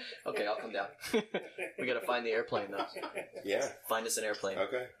 Okay, I'll come down. We got to find the airplane though. Yeah. Find us an airplane.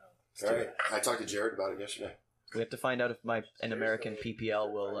 Okay. All right. I talked to Jared about it yesterday. We have to find out if an American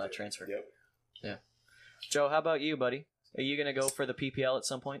PPL will transfer. Yep. Yeah. Joe, how about you, buddy? Are you going to go for the PPL at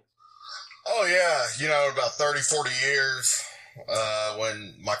some point? Oh, yeah. About 30, 40 years,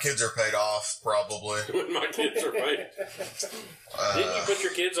 when my kids are paid off, probably. When my kids are paid. Didn't you put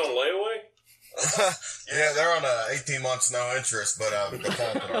your kids on layaway? Yeah, they're on 18 months no interest, but I've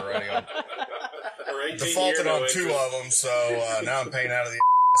defaulted already. Or 18 Defaulted year on no 2 interest. of them, so now I'm paying out of the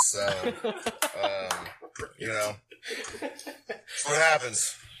so, that's what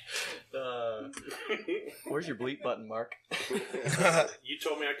happens. Where's your bleep button, Mark? You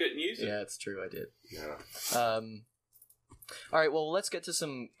told me I couldn't use it. Yeah, it's true. I did. Yeah. All right. Well, let's get to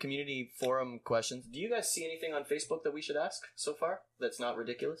some community forum questions. Do you guys see anything on Facebook that we should ask so far that's not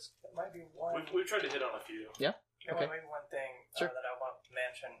ridiculous? There might be one. We've tried to hit on a few. Yeah. There Okay. might be one thing Sure. that I want to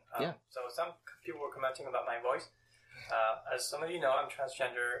mention. Yeah. So some people were commenting about my voice. As some of you know, I'm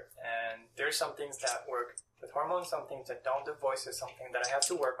transgender, and there's some things that work with hormones, some things that don't. The voice is something that I have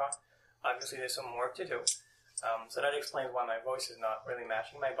to work on. Obviously, there's some work to do. So that explains why my voice is not really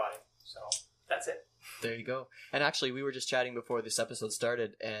matching my body. So that's it. There you go. And actually, we were just chatting before this episode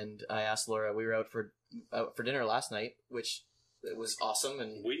started, and I asked Laura. We were out for dinner last night, which was awesome,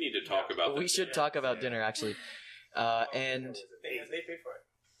 and We need to talk about we this. should talk about dinner actually. And They paid for it.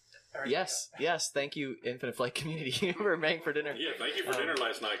 Or- yes, thank you, Infinite Flight community, for paying for dinner. Yeah, thank you for dinner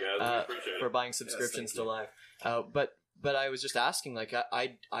last night, guys. We appreciate For it. buying subscriptions to Live. But I was just asking, like,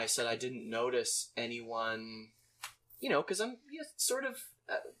 I said I didn't notice anyone, because I'm sort of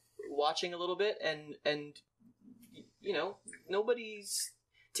watching a little bit, and nobody's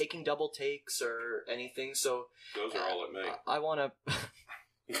taking double takes or anything, so Those are all at me. I want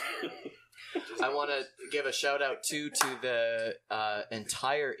to give a shout out to the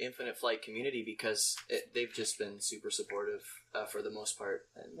entire Infinite Flight community, because they've just been super supportive for the most part.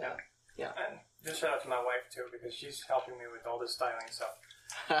 And Yeah. And just shout out to my wife too, because she's helping me with all this styling stuff.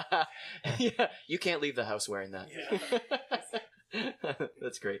 yeah, you can't leave the house wearing that.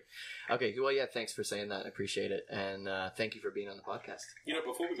 That's great. Okay, well, yeah, thanks for saying that. I appreciate it, and thank you for being on the podcast.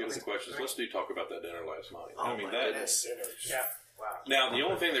 Before we get to the questions, let's talk about that dinner last night. Oh, my goodness. Yeah. Wow. Now, the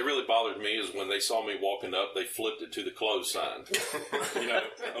only thing that really bothered me is when they saw me walking up, they flipped it to the close sign.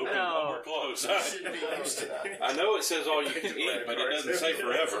 Open No. or close sign. I know it says all you can eat, but it doesn't say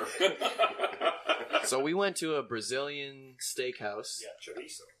forever. So we went to a Brazilian steakhouse. Yeah,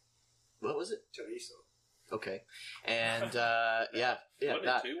 chorizo. What was it? Chorizo. Okay, and Wasn't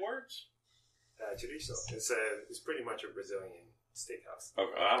that. it 2 words? Chorizo. It's pretty much a Brazilian steakhouse.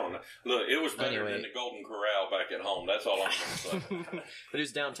 Okay, I don't know. Look, it was better Anyway. than the Golden Corral back at home. That's all I'm going to say. But it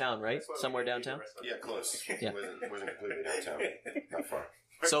was downtown, right? That's why we Somewhere didn't eat the downtown. rest of Yeah, it. close. Yeah. Wasn't completely downtown. Not far.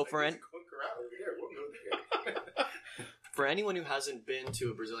 So for There's a Cook Corral over there. We'll go there. For anyone who hasn't been to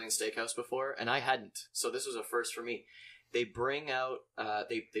a Brazilian steakhouse before, and I hadn't, so this was a first for me. They bring out,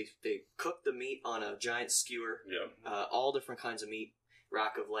 they cook the meat on a giant skewer, Yeah. all different kinds of meat,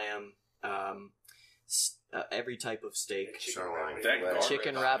 rack of lamb, every type of steak, Sirloin. That garlic.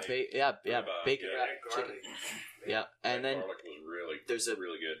 chicken wrap, Ribeye. bacon Yeah, wrap, chicken, Garlic. yeah, and That then garlic was really, there's a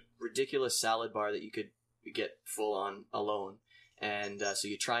really good. ridiculous salad bar that you could get full on alone. And so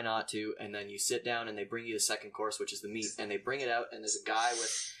you try not to, and then you sit down, and they bring you the second course, which is the meat, and they bring it out, and there's a guy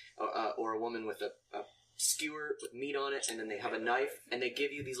with, or a woman with a skewer with meat on it, and then they have a knife, and they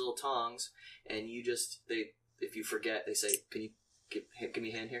give you these little tongs, and you just, if you forget, they say, can you give me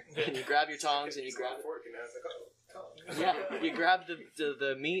a hand here? And you grab your tongs, and you grab it. Fork, and I was like, oh. Yeah, you grab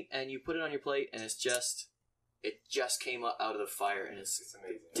the meat, and you put it on your plate, and it just came out of the fire, and it's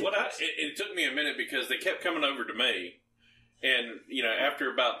amazing. It took me a minute because they kept coming over to me. And,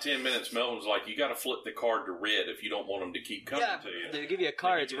 after about 10 minutes, Melvin was like, you got to flip the card to red if you don't want them to keep coming to you. They give you a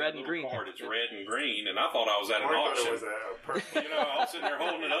card, They it's give you red a and little green. Card, it's red and green, and I thought I was at an Mark thought auction. it was a purple. I was sitting there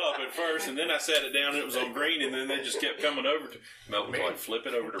holding it up at first, and then I sat it down, and it was on green, and then they just kept coming over to Melvin was like, flip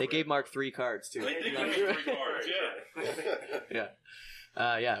it over to They red. gave Mark 3 cards, too. They did give me 3 cards, yeah.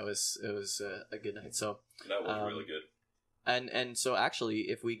 Yeah, it was a good night. So That was really good. and so actually,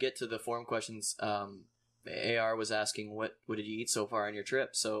 if we get to the forum questions, AR was asking what did you eat so far on your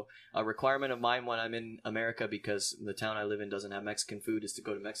trip? So a requirement of mine when I'm in America, because the town I live in doesn't have Mexican food, is to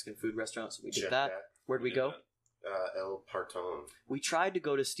go to Mexican food restaurants. So we did Check that. Where'd we go? El Partón. We tried to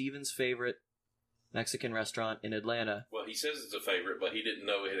go to Steven's favorite Mexican restaurant in Atlanta. Well, he says it's a favorite, but he didn't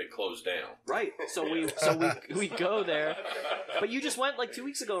know it had closed down. Right. So we go there. But you just went like 2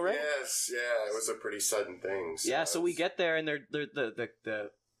 weeks ago, right? Yes, yeah, it was a pretty sudden thing. Yeah, so we get there and the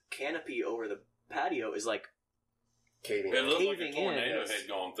canopy over the patio is like caving. It looked like a Caving tornado in. had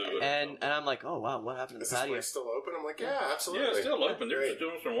gone through it. and I'm like, oh wow, what happened to Is the this patio? place still open? I'm like, yeah, absolutely. Yeah, it's still open. They're Great. just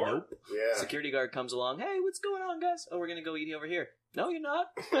doing some work. Nope. Yeah. Security guard comes along. Hey, what's going on, guys? Oh, we're gonna go eat over here. No, you're not.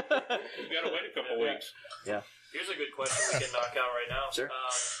 You got to wait a couple weeks. Here's a good question we can knock out right now. Sure.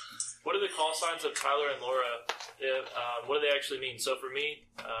 What are the call signs of Tyler and Laura? What do they actually mean? So for me,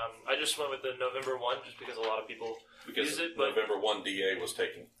 I just went with the November 1 just because a lot of people Because use it. But November 1 DA was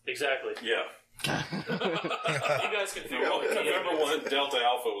taken. exactly. Yeah. You guys can figure out what it November 1 Delta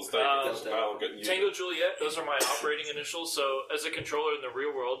Alpha was taken. Tyler couldn't use it. Tango Juliet, those are my operating initials. So as a controller in the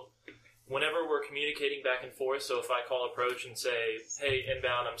real world, whenever we're communicating back and forth, so if I call approach and say, hey,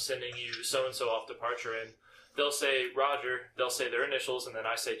 inbound, I'm sending you so-and-so off departure in, they'll say Roger, they'll say their initials, and then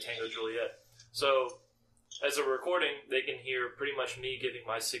I say Tango Juliet. So as a recording, they can hear pretty much me giving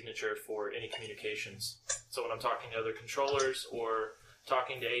my signature for any communications. So when I'm talking to other controllers or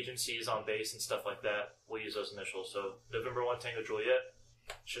talking to agencies on base and stuff like that, we'll use those initials. So November 1 Tango Juliet,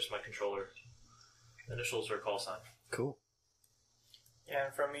 it's just my controller initials or call sign. Cool. Yeah,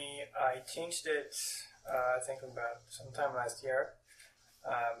 and for me, I changed it, I think about sometime last year.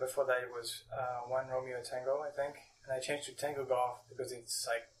 Before that, it was 1 Romeo Tango, I think. And I changed to Tango Golf because it's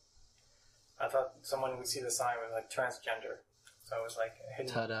like, I thought someone would see the sign with like transgender. So it was like a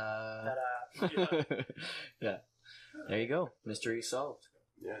hidden. Ta-da. Ta-da. Yeah. There you go. Mystery solved.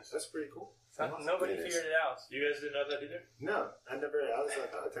 Yes, that's pretty cool. So nobody It is. figured it out. You guys didn't know that either? No, I was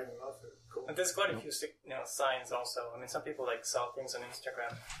like, oh, turning off. Cool. And there's quite a few signs also. I mean, some people like sell things on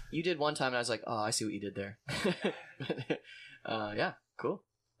Instagram. You did one time, and I was like, oh, I see what you did there. Yeah, cool.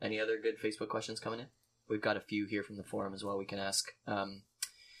 Any other good Facebook questions coming in? We've got a few here from the forum as well we can ask.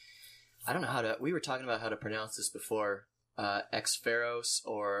 I don't know how to... We were talking about how to pronounce this before. Xferos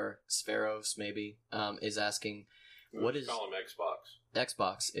or Spheros, maybe, is asking... What is... Call him Xbox.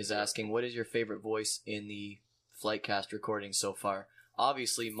 Xbox is asking, what is your favorite voice in the Flightcast recording so far?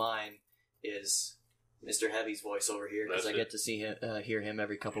 Obviously, mine is Mr. Heavy's voice over here, because I That's it. get to see him, hear him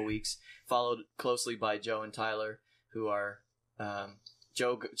every couple weeks. Followed closely by Joe and Tyler, who are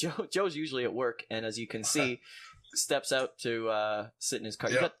Joe's usually at work, and as you can see, steps out to sit in his car.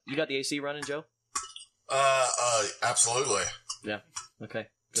 Yep. You got the AC running, Joe? Absolutely. Yeah. Okay.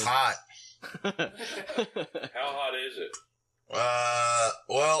 It's Good. hot. How hot is it?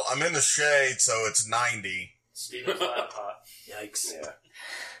 Well, I'm in the shade, so it's 90. Steven's lab hot. Yikes. Yeah.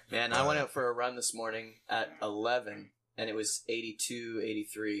 Man, I went out for a run this morning at 11, and it was 82,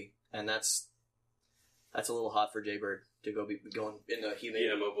 83, and that's a little hot for Jaybird to go be going in the humidity.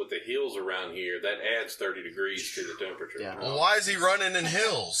 Yeah, but with the hills around here, that adds 30 degrees to the temperature. Yeah. Well, why is he running in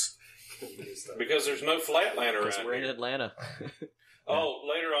hills? Because there's no flatland Because around we're in here. Atlanta. Oh,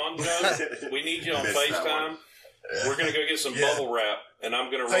 later on, Joe, we need you on Missed that FaceTime. We're going to go get some Yeah. bubble wrap, and I'm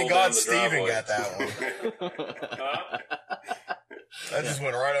going to roll Thank down God the Steven driveway. got that one. Huh? That just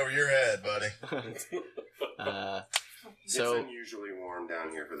went right over your head, buddy. It's So, unusually warm down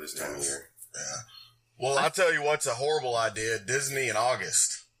here for this time of year. Yeah. Well, I'll tell you what's a horrible idea. Disney in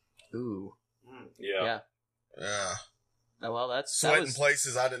August. ooh, Yeah. yeah. Yeah. Oh, well, that Sweating was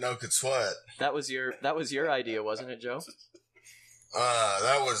places I didn't know could sweat. that was your idea, wasn't it, Joe?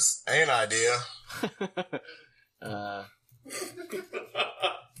 That was an idea.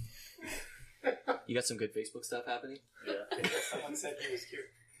 You got some good Facebook stuff happening? Someone said he was cute.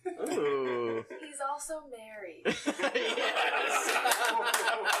 Ooh. He's also married.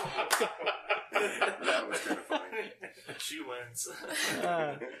 That was kind of funny. She wins.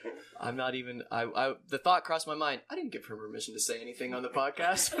 I'm not even. The thought crossed my mind. I didn't give her permission to say anything on the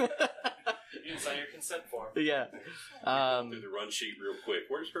podcast. You didn't sign your consent form. Yeah. Do the run sheet real quick.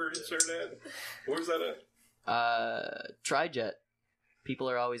 Where's her insert at? Where's that at? Trijet. People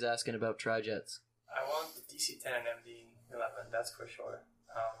are always asking about trijets. I want the DC-10 and MD-11, that's for sure.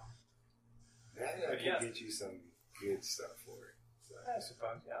 I can Yeah. get you some good stuff for it. So, I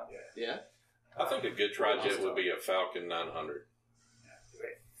suppose, yeah. Yeah. I think a good trijet would be a Falcon 900.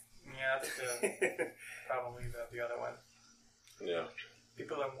 Yeah, that's probably the other one. Yeah.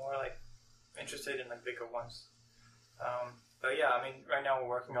 People are more like interested in like bigger ones. But yeah, I mean, right now we're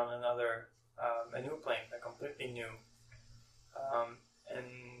working on another, a new plane, a completely new. And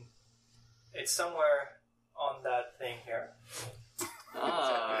it's somewhere on that thing here.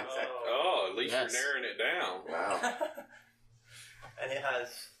 Ah. Oh, at least Yes. you're narrowing it down. Wow. And it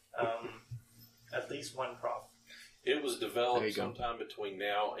has at least one prop. It was There developed you go. sometime between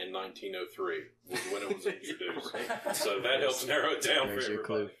now and 1903 was when it was introduced. So that helps narrow it down There's for your everybody.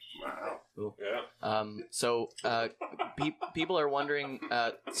 clue. Wow. Cool. Yeah. So people are wondering.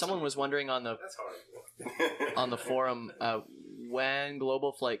 Someone was wondering on the That's hard. on the forum when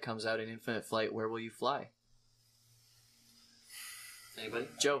Global Flight comes out in Infinite Flight, where will you fly? Anybody?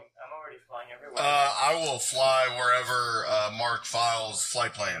 Joe. I'm already flying everywhere. I will fly wherever Mark files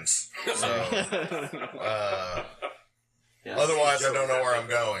flight plans. So, Yes. otherwise, I don't know where I'm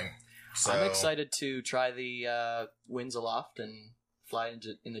going. So, I'm excited to try the winds aloft and fly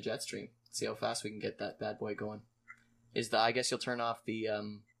in the jet stream. See how fast we can get that bad boy going. I guess you'll turn off the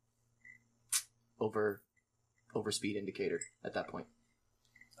overspeed indicator at that point.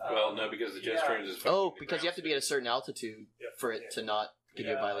 Well, no, because the jet yeah. streams is. Oh, because you have to be at a certain altitude for it to not give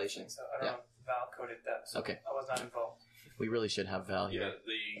you a I violation. think so. I don't know if Val coded that, so Okay. I was not involved. We really should have Val Yeah,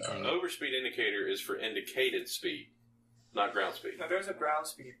 here. the overspeed indicator is for indicated speed, not ground speed. No, there's a ground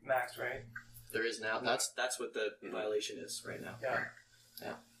speed max, right? There is now. That's what the violation is right now. Yeah.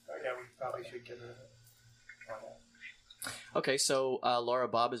 Yeah. Oh, yeah, we probably should get rid of it. Oh, yeah. Okay, so Laura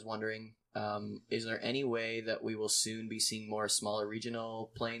Bob is wondering, is there any way that we will soon be seeing more smaller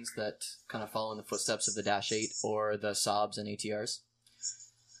regional planes that kind of follow in the footsteps of the Dash 8 or the Saabs and ATRs?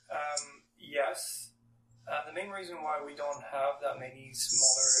 Yes. The main reason why we don't have that many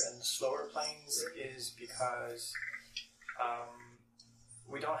smaller and slower planes is because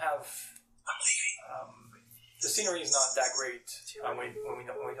we don't have. The scenery is not that great when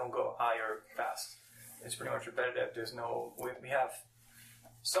we don't go high or fast. It's pretty much repetitive. There's no. We have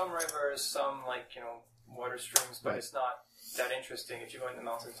some rivers, some water streams, but it's not that interesting. If you go in the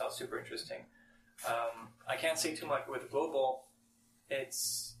mountains, it's not super interesting. I can't say too much with global.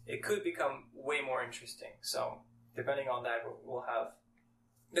 It could become way more interesting. So depending on that, we'll have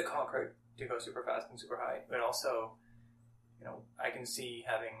the Concorde to go super fast and super high. But also, I can see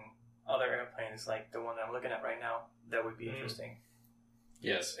having other airplanes like the one that I'm looking at right now that would be interesting.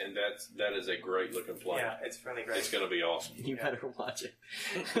 Yes, and that is a great looking plane. Yeah, it's really great. It's going to be awesome. You better watch it.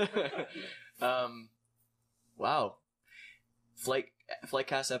 Wow.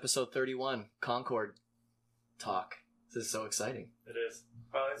 Flightcast episode 31, Concorde talk. This is so exciting. It is.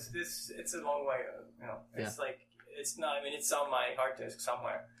 Well, it's a long way. It's it's not. I mean, it's on my hard disk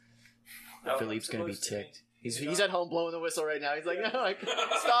somewhere. Philippe's going to be supposed to ticked. He's at home blowing the whistle right now. He's like, no,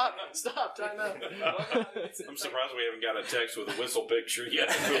 stop, time out. I'm surprised we haven't got a text with a whistle picture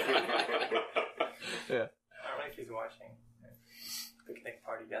yet. Yeah. Our wife is watching picnic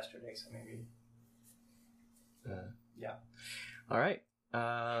party yesterday, so maybe. Yeah. All right.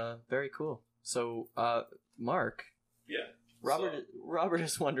 Very cool. So, Mark. Yeah. Robert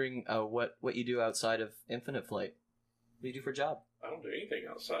is wondering what you do outside of Infinite Flight. What do you do for a job? I don't do anything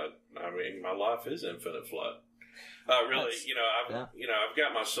outside. I mean, my life is Infinite Flight. Really, I've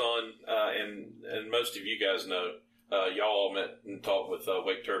got my son, and most of you guys know, y'all all met and talked with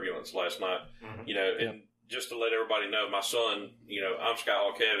Wake Turbulence last night. Mm-hmm. And just to let everybody know, my son, I'm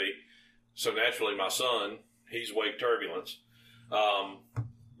Skyhawk Heavy, so naturally my son, he's Wake Turbulence,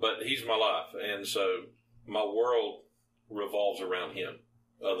 but he's my life, and so my world revolves around him,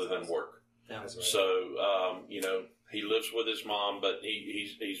 other than work. Yeah. So, he lives with his mom, but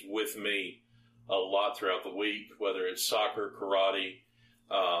he's with me a lot throughout the week, whether it's soccer, karate,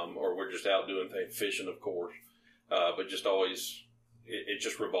 or we're just out doing things, fishing, of course. But just always, it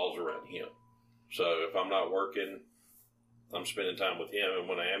just revolves around him. So if I'm not working, I'm spending time with him. And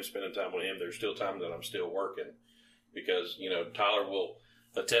when I am spending time with him, there's still time that I'm still working. Because, Tyler will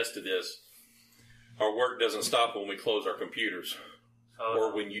attest to this. Our work doesn't stop when we close our computers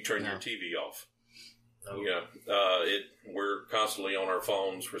or when you turn your TV off. We're constantly on our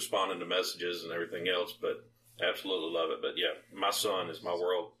phones responding to messages and everything else, but absolutely love it. But yeah, my son is my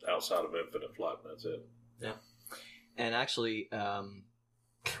world outside of Infinite Flight. That's it. Yeah. And actually,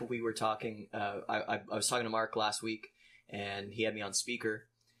 we were talking, I was talking to Mark last week, and he had me on speaker,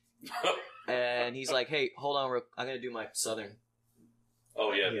 and he's like, hey, hold on, I'm going to do my Southern.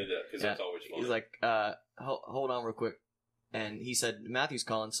 Oh yeah, do that, because that's always fun. He's like, hold on real quick. And he said, Matthew's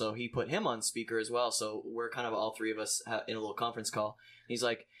calling, so he put him on speaker as well. So we're kind of all three of us in a little conference call. He's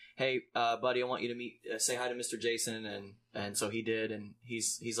like, hey, buddy, I want you to say hi to Mr. Jason. And so he did. And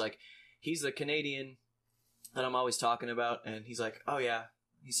he's like, he's the Canadian that I'm always talking about. And he's like, oh yeah.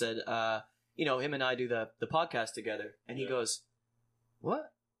 He said, him and I do the podcast together. And he goes,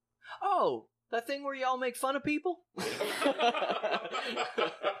 what? Oh, that thing where y'all make fun of people? I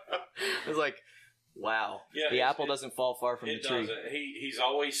was like, wow. Yeah, the apple doesn't fall far from the tree. Doesn't. He's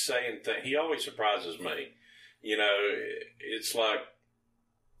always saying things. He always surprises me. It's like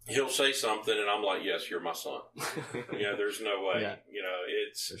he'll say something, and I'm like, "Yes, you're my son." There's no way. Yeah.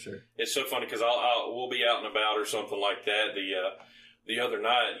 It's For sure. It's so funny because we'll be out and about or something like that. The other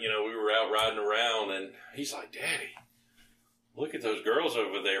night, we were out riding around, and he's like, "Daddy, look at those girls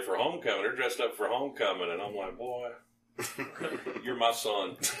over there for homecoming. They're dressed up for homecoming," and I'm like, "Boy, you're my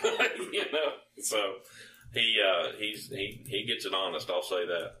son." So he gets it honest. I'll say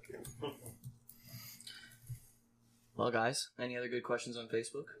that. Well, guys, any other good questions on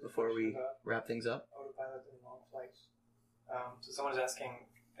Facebook before we wrap things up? Autopilot and long flights. So someone's asking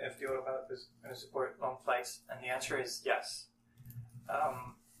if the autopilot is going to support long flights, and the answer is yes.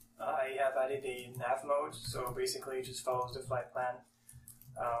 I have added a nav mode, so basically it just follows the flight plan.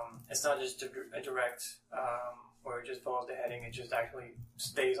 It's not just a direct, where it just follows the heading, it just actually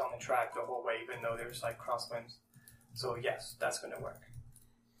stays on the track the whole way, even though there's like crosswinds. So yes, that's going to work.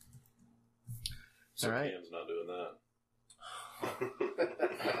 So all right. Cam's not doing that.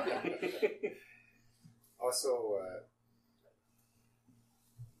 Also,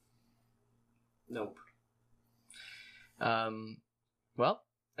 Nope. Well,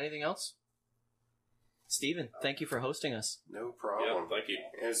 anything else? Steven, thank you for hosting us. No problem. Yeah, thank you.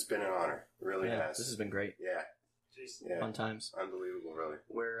 It's been an honor. It really Yeah, has. this has been great. Yeah. Fun times. Unbelievable, really.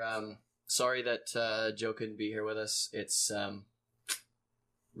 We're sorry that Joe couldn't be here with us. It's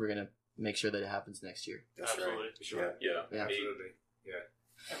we're gonna make sure that it happens next year. That's Absolutely. right. Sure. Yeah. Yeah. absolutely. Yeah.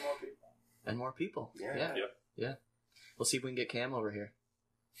 And more people. And more people. Yeah. Yeah. We'll see if we can get Cam over here.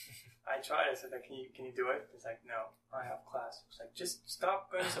 I tried. I said, like, can you do it? It's like, no, I have class. It's like, just stop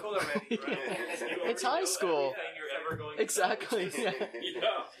going to school already. Right? It's high school. Everything you're ever going to Exactly. Yeah.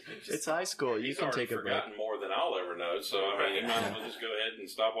 Yeah. It's high school. You He's can already take a break. forgotten more than I'll ever know. So I mean, he might as well just go ahead and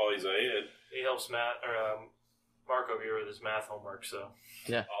stop while he's ahead. He helps Matt or Mark over here with his math homework. So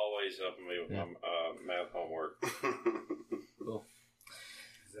Always helping me with my math homework. Cool.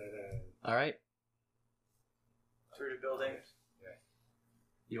 Is that All right. Through the building.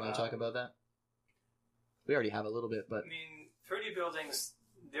 You want to talk about that? We already have a little bit, but I mean, 3D buildings,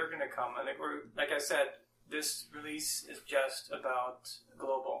 they're going to come. I think like I said, this release is just about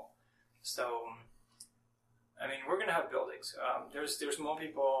global. So, I mean, we're going to have buildings. There's more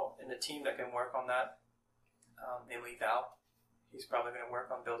people in the team that can work on that. Namely Val. He's probably going to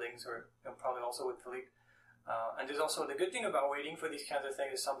work on buildings, or probably also with Philippe. And there's also the good thing about waiting for these kinds of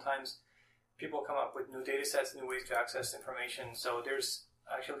things is sometimes people come up with new data sets, new ways to access information. So there's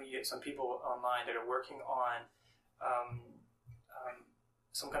actually some people online that are working on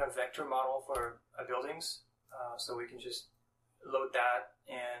some kind of vector model for buildings, so we can just load that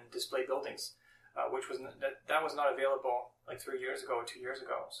and display buildings, which was that was not available like 3 years ago or 2 years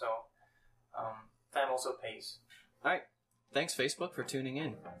ago. So time also pays. all right. Thanks, Facebook, for tuning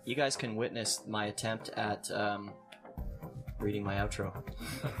in. You guys can witness my attempt at reading my outro.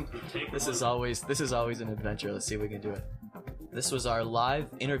 This is always an adventure. Let's see if we can do it. This was our live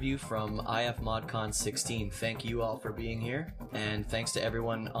interview from IF ModCon 16. Thank you all for being here, and thanks to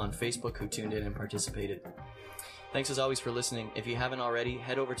everyone on Facebook who tuned in and participated. Thanks as always for listening. If you haven't already,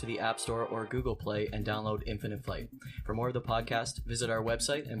 head over to the App Store or Google Play and download Infinite Flight. For more of the podcast, visit our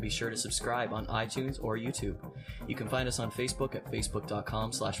website and be sure to subscribe on iTunes or YouTube. You can find us on Facebook at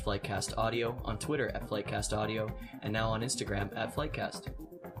facebook.com/FlightcastAudio, on Twitter at FlightcastAudio, and now on Instagram at FlightCast.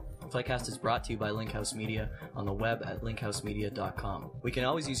 Flightcast is brought to you by Linkhouse Media on the web at linkhousemedia.com. We can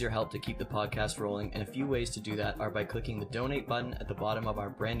always use your help to keep the podcast rolling, and a few ways to do that are by clicking the donate button at the bottom of our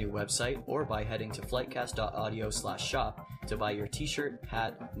brand new website, or by heading to flightcast.audio/shop to buy your t-shirt,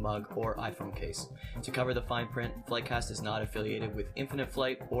 hat, mug, or iPhone case. To cover the fine print, Flightcast is not affiliated with Infinite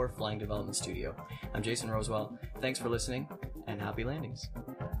Flight or Flying Development Studio. I'm Jason Rosewell. Thanks for listening, and happy landings.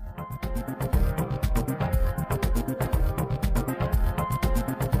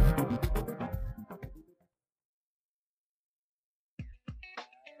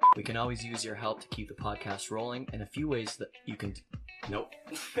 We can always use your help to keep the podcast rolling, and a few ways that you can... Nope.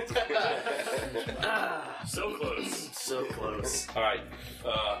 So close. So close. All right.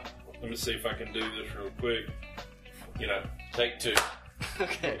 Let me see if I can do this real quick. Take two.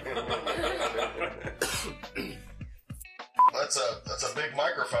 Okay. That's a big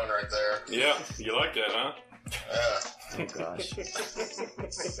microphone right there. Yeah, you like that, huh? Yeah. Oh, gosh.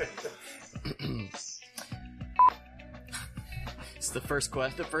 It's the first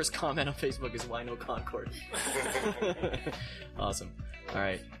comment on Facebook is why no Concord? Awesome. All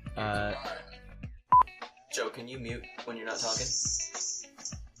right. Joe, can you mute when you're not talking?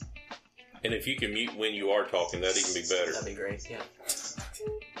 And if you can mute when you are talking, that'd even be better. That'd be great. Yeah.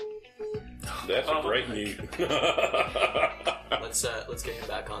 That's a great mute. Let's get him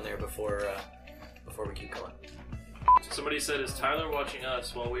back on there before we keep going. Somebody said, "Is Tyler watching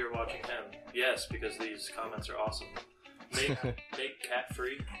us while we are watching him?" Yes, because these comments are awesome. Make cat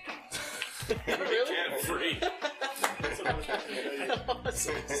free. Really? Cat free.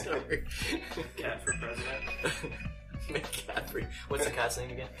 Sorry. Cat for president. Make cat free. What's the cat's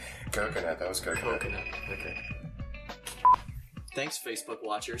name again? Coconut. That was coconut. Coconut. Okay. Thanks, Facebook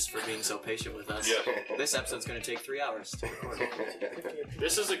watchers, for being so patient with us. Yeah. This episode's going to take 3 hours to record.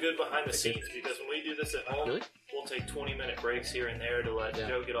 This is a good behind the scenes because when we do this at home, Really? we'll take 20-minute breaks here and there to let Yeah.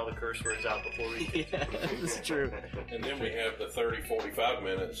 Joe get all the curse words out before we. Yeah, that's true. And then we have the 30, 45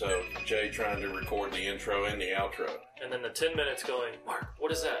 minutes of Jay trying to record the intro and the outro. And then the 10 minutes going, Mark,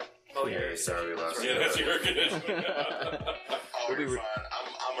 what is that? Oh yeah, Yeah, sorry, we lost Yeah, that's your condition. Oh, you're fine.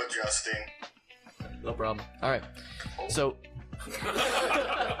 I'm adjusting. No problem. All right. So,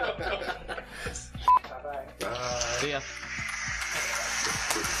 see ya.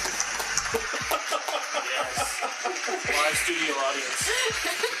 Live studio audience.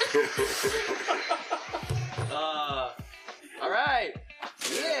 All right.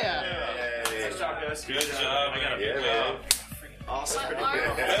 Yeah. Nice job, guys. Good job. I got a Yeah, big man. job. Awesome. Evan,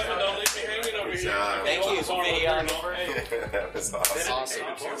 don't leave me hanging over here. job. Thank you, videographer. That was awesome.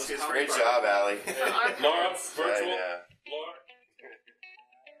 Awesome. Great job, Allie. Laura, virtual. Yeah.